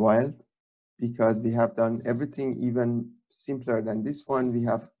in the wild, because we have done everything even simpler than this one. We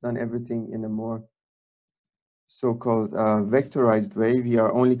have done everything in a more so-called vectorized way. We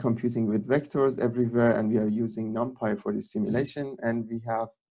are only computing with vectors everywhere, and we are using NumPy for the simulation. And we have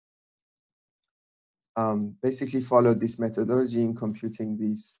basically followed this methodology in computing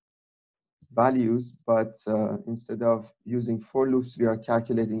these values, but instead of using for loops, we are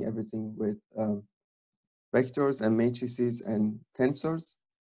calculating everything with vectors and matrices and tensors.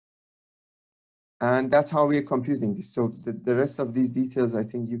 And that's how we are computing this. So the rest of these details, I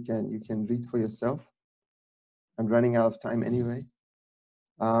think you can read for yourself. I'm running out of time anyway.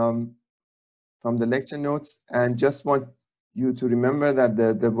 From the lecture notes, and just want you to remember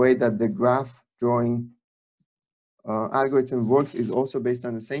that the way that the graph drawing algorithm works is also based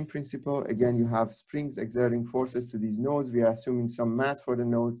on the same principle. Again, you have springs exerting forces to these nodes. We are assuming some mass for the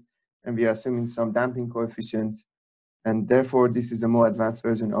nodes, and we are assuming some damping coefficient. And therefore, this is a more advanced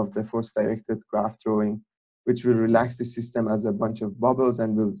version of the force-directed graph drawing, which will relax the system as a bunch of bubbles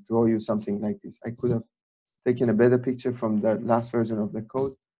and will draw you something like this. I could have taken a better picture from the last version of the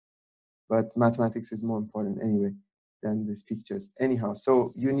code, but mathematics is more important anyway than these pictures. Anyhow,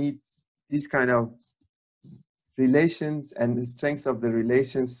 so you need these kind of relations and the strengths of the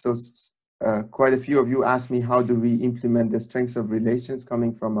relations. So quite a few of you asked me, how do we implement the strengths of relations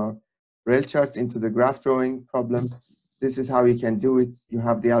coming from our rail charts into the graph drawing problem? This is how you can do it. You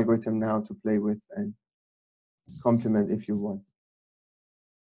have the algorithm now to play with and complement if you want.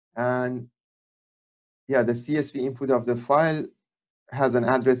 And yeah, the CSV input of the file has an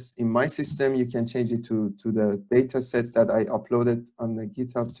address in my system. You can change it to the data set that I uploaded on the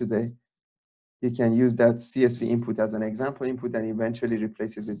GitHub today. You can use that CSV input as an example input and eventually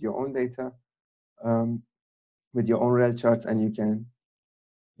replace it with your own data, with your own rail charts, and you can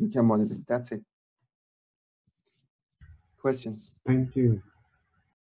monitor it. That's it. Questions? Thank you.